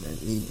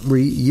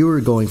you were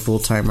going full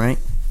time, right?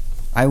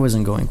 I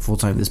wasn't going full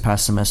time this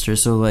past semester,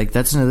 so like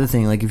that's another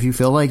thing. Like if you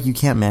feel like you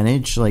can't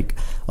manage like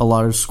a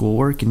lot of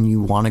schoolwork and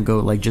you want to go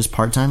like just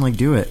part time, like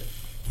do it.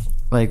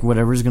 Like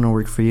whatever's gonna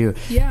work for you.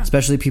 Yeah.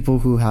 Especially people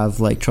who have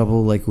like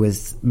trouble like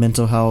with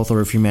mental health,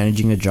 or if you're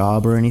managing a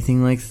job or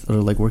anything or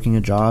like working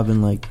a job,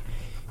 and like,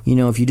 you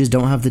know, if you just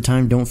don't have the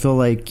time, don't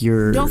feel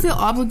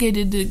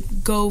obligated to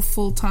go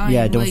full time.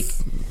 Yeah, don't. Like,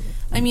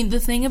 I mean, the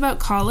thing about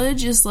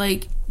college is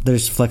like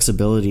there's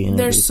flexibility in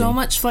there's everything. so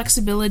much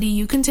flexibility.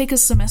 You can take a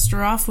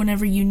semester off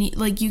whenever you need.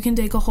 Like, you can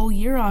take a whole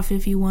year off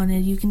if you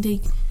wanted. You can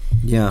take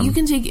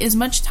as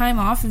much time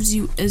off as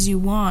you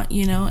want,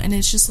 you know. And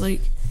it's just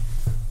like,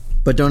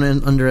 but don't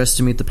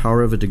underestimate the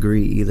power of a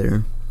degree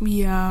either.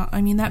 Yeah,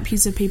 I mean, that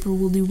piece of paper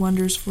will do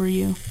wonders for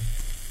you,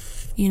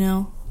 you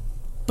know.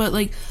 But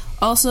like,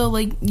 also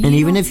like, and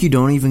even if you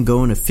don't even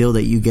go in a field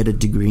that you get a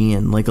degree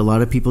in, like a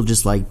lot of people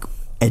just like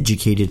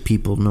educated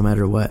people no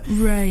matter what.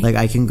 Right. Like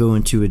I can go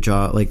into a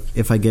job, like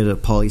if I get a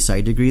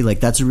poli-sci degree, like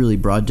that's a really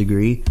broad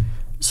degree.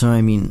 So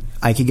I mean,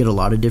 I could get a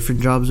lot of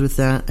different jobs with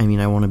that. I mean,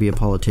 I want to be a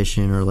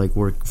politician or like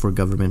work for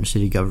government or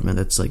city government.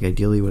 That's like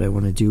ideally what I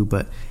want to do,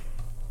 but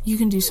you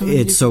can do so many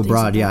it's so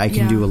broad. Yeah, I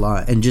can do a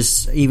lot. And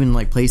just even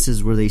like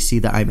places where they see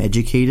that I'm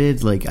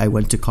educated, like I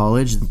went to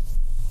college,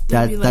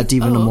 that's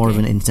even more of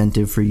an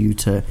incentive for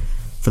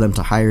them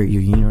to hire you.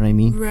 You know what I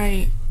mean?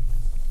 Right.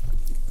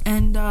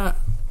 And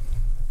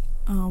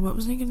what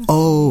was I going to say?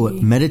 Oh,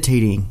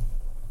 meditating.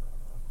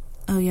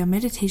 Oh yeah,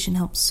 meditation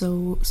helps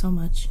so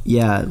much.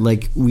 Yeah,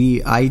 like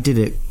I did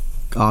it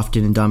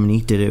often, and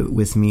Dominique did it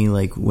with me,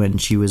 like when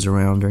she was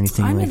around or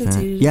anything like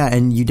that. Yeah,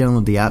 and you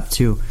download the app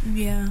too.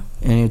 Yeah.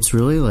 And it's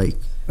really like,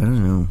 I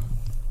don't know.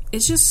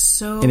 It's just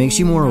so. It makes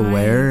you more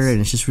aware, and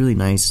it's just really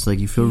nice. Like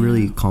you feel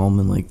really calm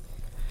and like.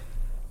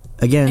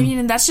 Again, I mean,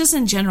 and that's just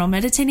in general.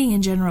 Meditating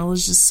in general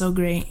is just so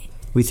great.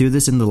 We threw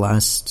this in the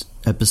last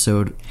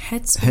episode.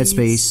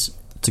 Headspace.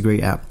 It's a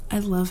great app. I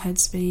love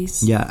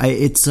Headspace. Yeah,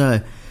 it's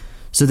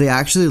so they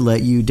actually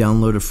let you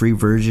download a free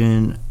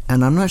version,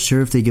 and I'm not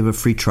sure if they give a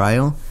free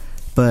trial,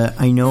 but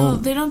I know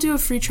they don't do a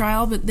free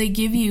trial, but they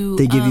give you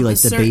like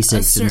the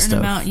basics and stuff.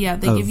 Amount. Yeah,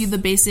 they give you the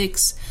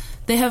basics.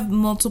 They have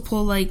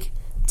multiple like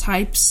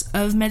types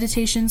of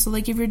meditation. So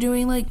like if you're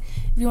doing like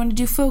if you want to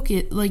do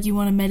focus, like you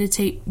want to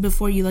meditate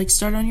before you like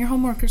start on your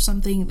homework or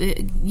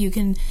something, you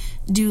can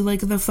do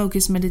like the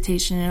focus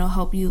meditation. It'll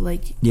help you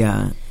like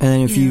and then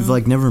if you've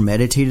like never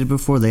meditated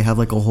before, they have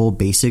like a whole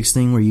basics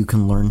thing where you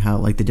can learn how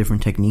like the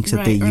different techniques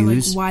that they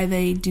use, like why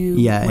they do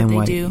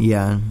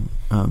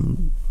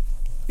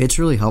it's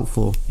really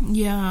helpful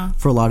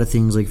for a lot of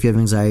things, like if you have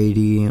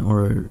anxiety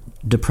or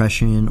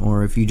depression,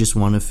 or if you just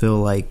want to feel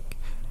like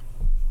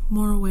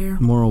more aware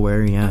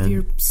of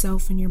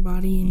yourself and your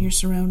body and your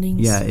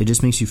surroundings. It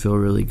just makes you feel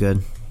really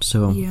good.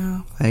 So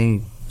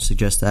I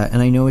suggest that.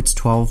 And I know it's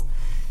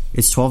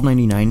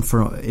 $12.99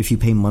 for if you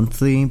pay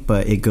monthly,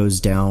 but it goes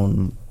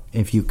down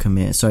if you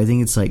commit. So I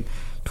think it's like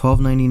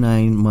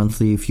 $12.99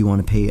 monthly if you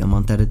want to pay a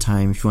month at a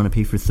time. If you want to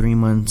pay for 3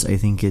 months, I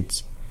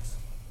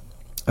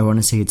want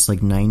to say it's like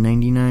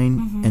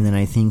 $9.99, and then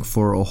I think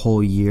for a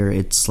whole year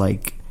it's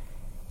like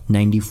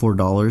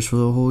 $94 for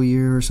the whole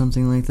year or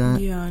something like that.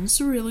 Yeah,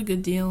 it's a really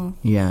good deal.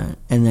 Yeah,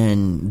 and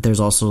then there's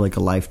also like a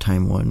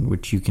lifetime one,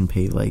 which you can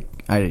pay like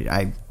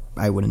I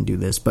wouldn't do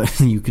this, but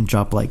you can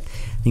drop like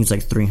I think it's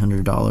like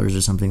 $300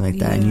 or something like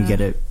that, and you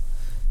get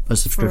a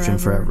subscription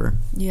forever.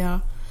 Yeah.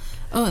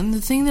 Oh, and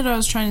the thing that I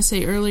was trying to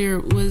say earlier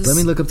was, let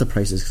me look up the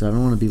prices because I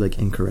don't want to be like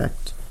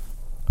incorrect.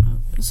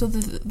 So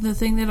the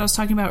thing that I was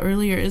talking about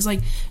earlier is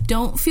like,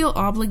 don't feel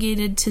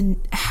obligated to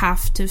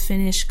have to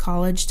finish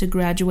college to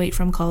graduate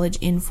from college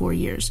in 4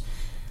 years.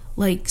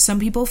 Like some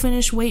people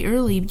finish way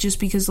early just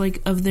because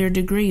like of their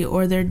degree,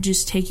 or they're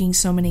just taking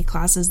so many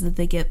classes that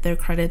they get their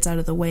credits out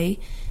of the way,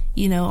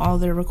 you know, all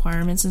their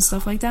requirements and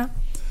stuff like that.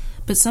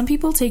 But some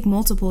people take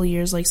multiple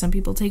years, like some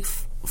people take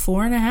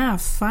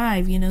 4.5,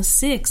 5,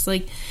 6.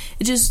 Like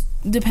it just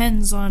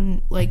depends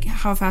on like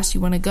how fast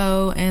you want to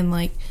go, and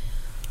like,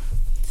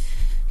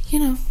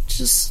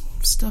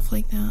 just stuff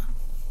like that.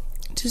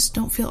 Just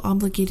don't feel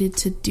obligated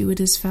to do it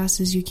as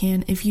fast as you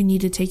can. If you need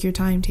to take your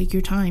time,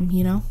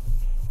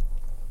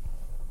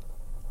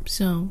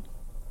 So,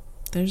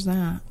 there's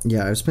that.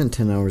 Yeah, I've spent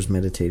 10 hours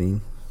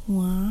meditating.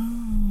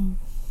 Wow.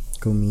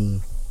 Go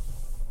me.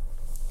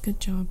 Good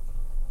job.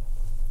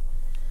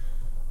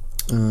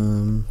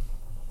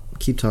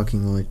 Keep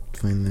talking while I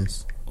find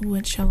this.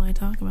 What shall I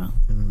talk about?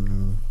 I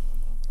don't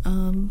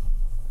know.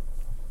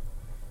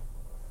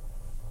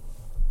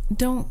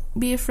 Don't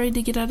be afraid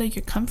to get out of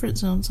your comfort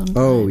zone sometimes.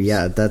 Oh,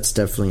 yeah, that's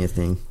definitely a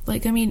thing.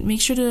 Like, I mean,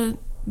 make sure to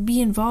be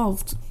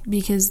involved,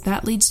 because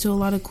that leads to a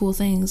lot of cool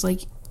things.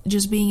 Like,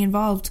 just being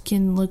involved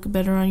can look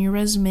better on your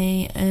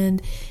resume,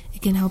 and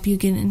it can help you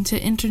get into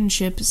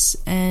internships,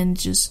 and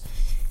just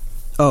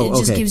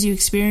just gives you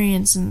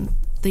experience and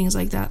things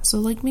like that. So,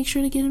 like, make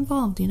sure to get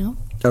involved, you know?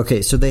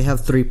 Okay, so they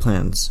have 3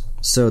 plans.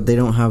 So they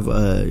don't have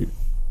a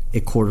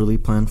quarterly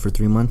plan for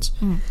 3 months.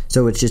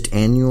 So it's just an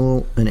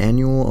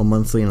annual, a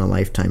monthly, and a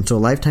lifetime. So a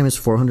lifetime is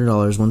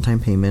 $400 one-time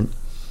payment.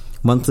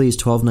 Monthly is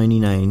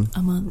 $12.99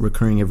 a month,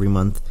 recurring every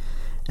month.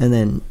 And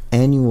then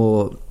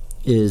annual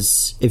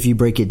is, if you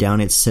break it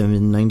down, it's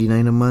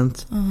 $7.99 a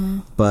month.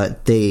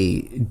 But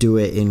they do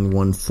it in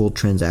one full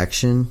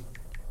transaction.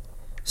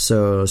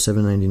 So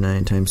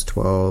 $7.99 times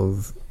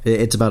 12,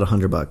 it's about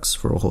 $100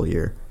 for a whole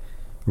year,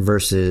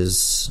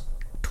 versus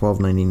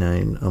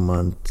 $12.99 a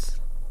month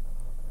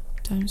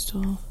times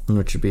 12,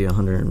 which would be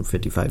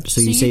 $155.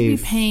 So you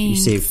save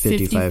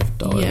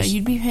 $55. Yeah,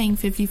 you'd be paying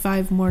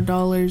 $55 more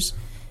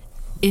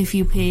if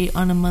you pay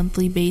on a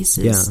monthly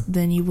basis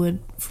than you would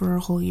for a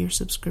whole year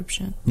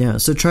subscription. Yeah,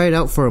 so try it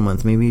out for a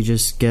month. Maybe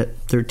just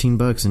get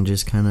 $13 and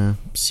just kind of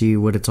see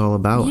what it's all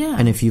about. Yeah.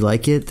 And if you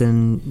like it,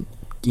 then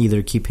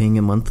either keep paying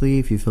it monthly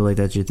if you feel like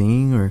that's your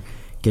thing, or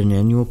get an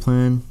annual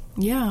plan.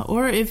 Yeah,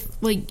 or if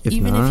if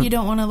you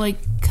don't want to like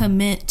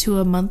commit to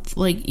a month,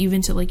 like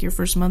even to like your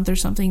first month or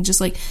something, just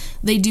like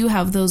they do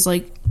have those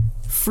like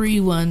free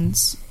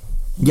ones.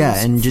 Yeah,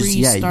 and just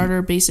free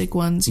starter basic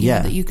ones,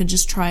 that you can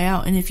just try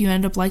out. And if you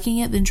end up liking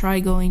it, then try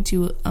going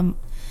to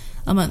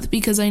a month,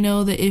 because I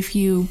know that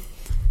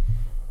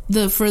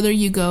the further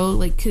you go,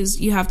 like, because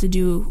you have to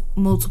do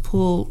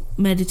multiple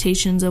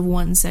meditations of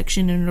one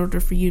section in order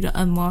for you to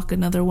unlock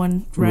another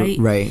one, right?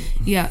 Right.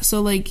 Yeah,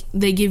 so like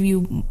they give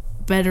you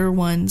better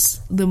ones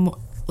the more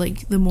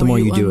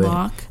you do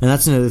unlock. And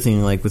that's another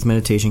thing, like with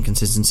meditation,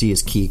 consistency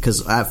is key,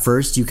 because at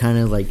first you kind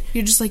of like,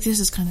 you're just like, this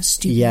is kind of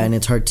stupid. Yeah, and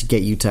it's hard to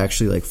get you to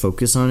actually like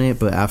focus on it,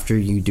 but after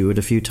you do it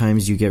a few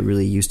times, you get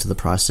really used to the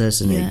process,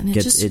 and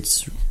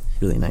it's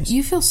really nice.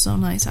 You feel so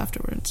nice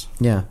afterwards.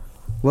 Yeah.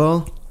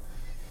 Well,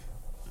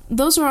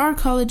 those are our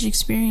college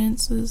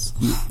experiences.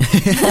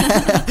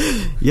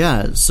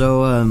 Yeah,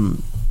 so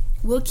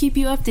we'll keep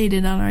you updated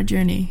on our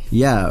journey.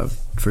 Yeah,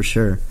 for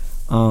sure.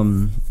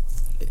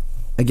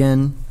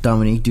 Again,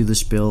 Dominique, do the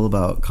spiel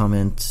about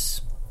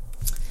comments.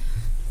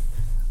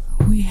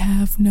 We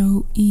have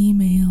no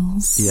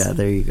emails. Yeah,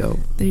 there you go.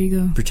 There you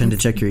go. Pretend to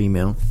check your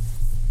email.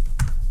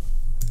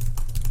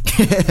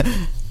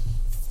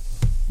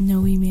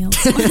 No emails.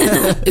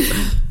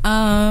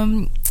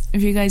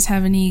 If you guys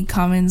have any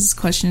comments,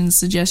 questions,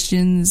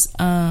 suggestions,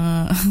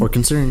 or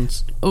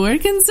concerns,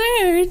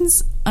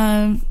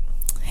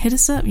 hit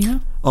us up,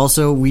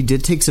 Also, we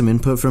did take some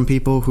input from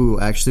people who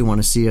actually want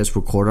to see us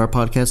record our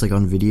podcast, like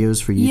on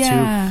videos for YouTube.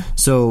 Yeah.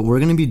 So we're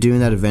going to be doing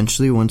that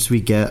eventually once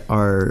we get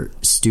our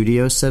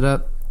studio set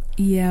up.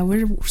 Yeah,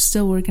 we're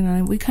still working on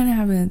it. We kind of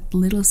have a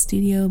little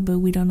studio, but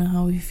we don't know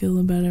how we feel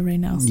about it right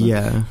now. So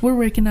yeah. We're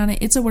working on it.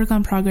 It's a work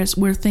on progress.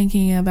 We're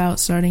thinking about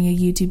starting a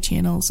YouTube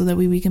channel so that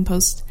we can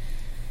post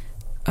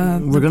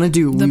we're gonna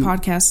do the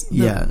podcast.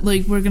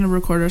 Like we're gonna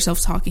record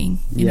ourselves talking.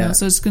 You know,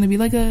 so it's gonna be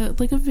like a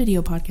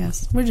video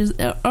podcast. We're just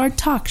our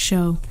talk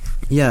show.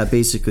 Yeah,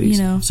 basically.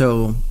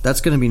 So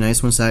that's gonna be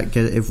nice once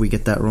if we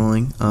get that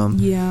rolling.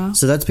 Yeah.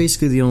 So that's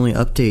basically the only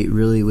update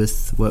really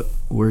with what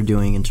we're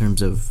doing in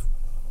terms of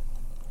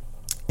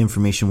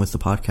information with the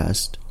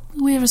podcast.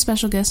 We have a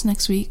special guest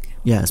next week.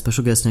 Yeah, a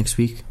special guest next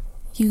week.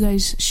 You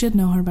guys should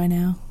know her by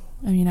now.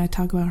 I mean, I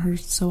talk about her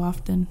so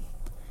often.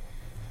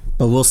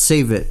 But we'll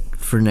save it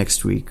for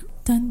next week.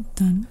 Dun,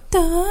 dun,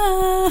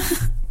 dun.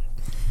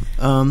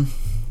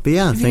 But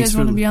yeah, if you guys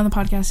want to be on the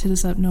podcast, hit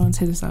us up. No one's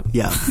hit us up.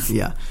 Yeah.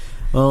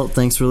 Well,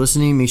 thanks for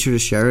listening. Make sure to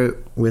share it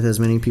with as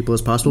many people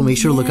as possible. Make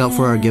sure to look out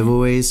for our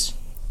giveaways.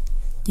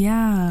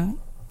 Yeah.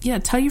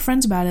 Tell your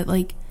friends about it.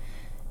 Like,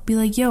 be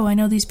like, yo, I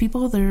know these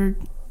people. They're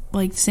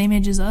like the same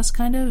age as us,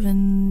 kind of,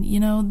 and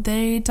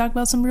they talk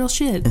about some real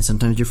shit. And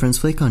sometimes your friends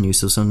flake on you,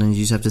 so sometimes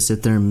you just have to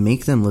sit there and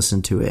make them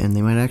listen to it, and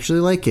they might actually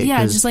like it.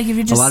 Yeah, just like if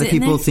you're just a lot of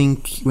people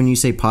think when you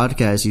say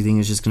podcast, you think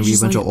it's just going to be a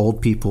bunch of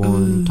old people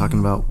and talking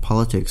about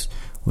politics,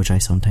 which I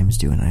sometimes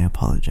do, and I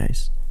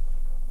apologize.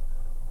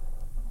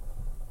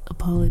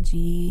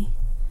 Apology,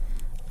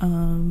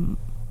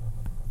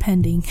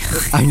 pending.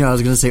 I know, I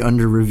was going to say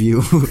under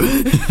review.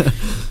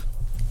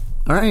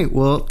 All right,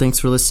 well, thanks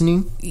for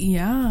listening.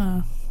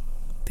 Yeah.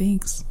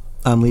 Thanks.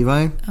 I'm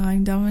Levi.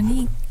 I'm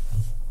Dominique.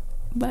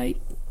 Bye.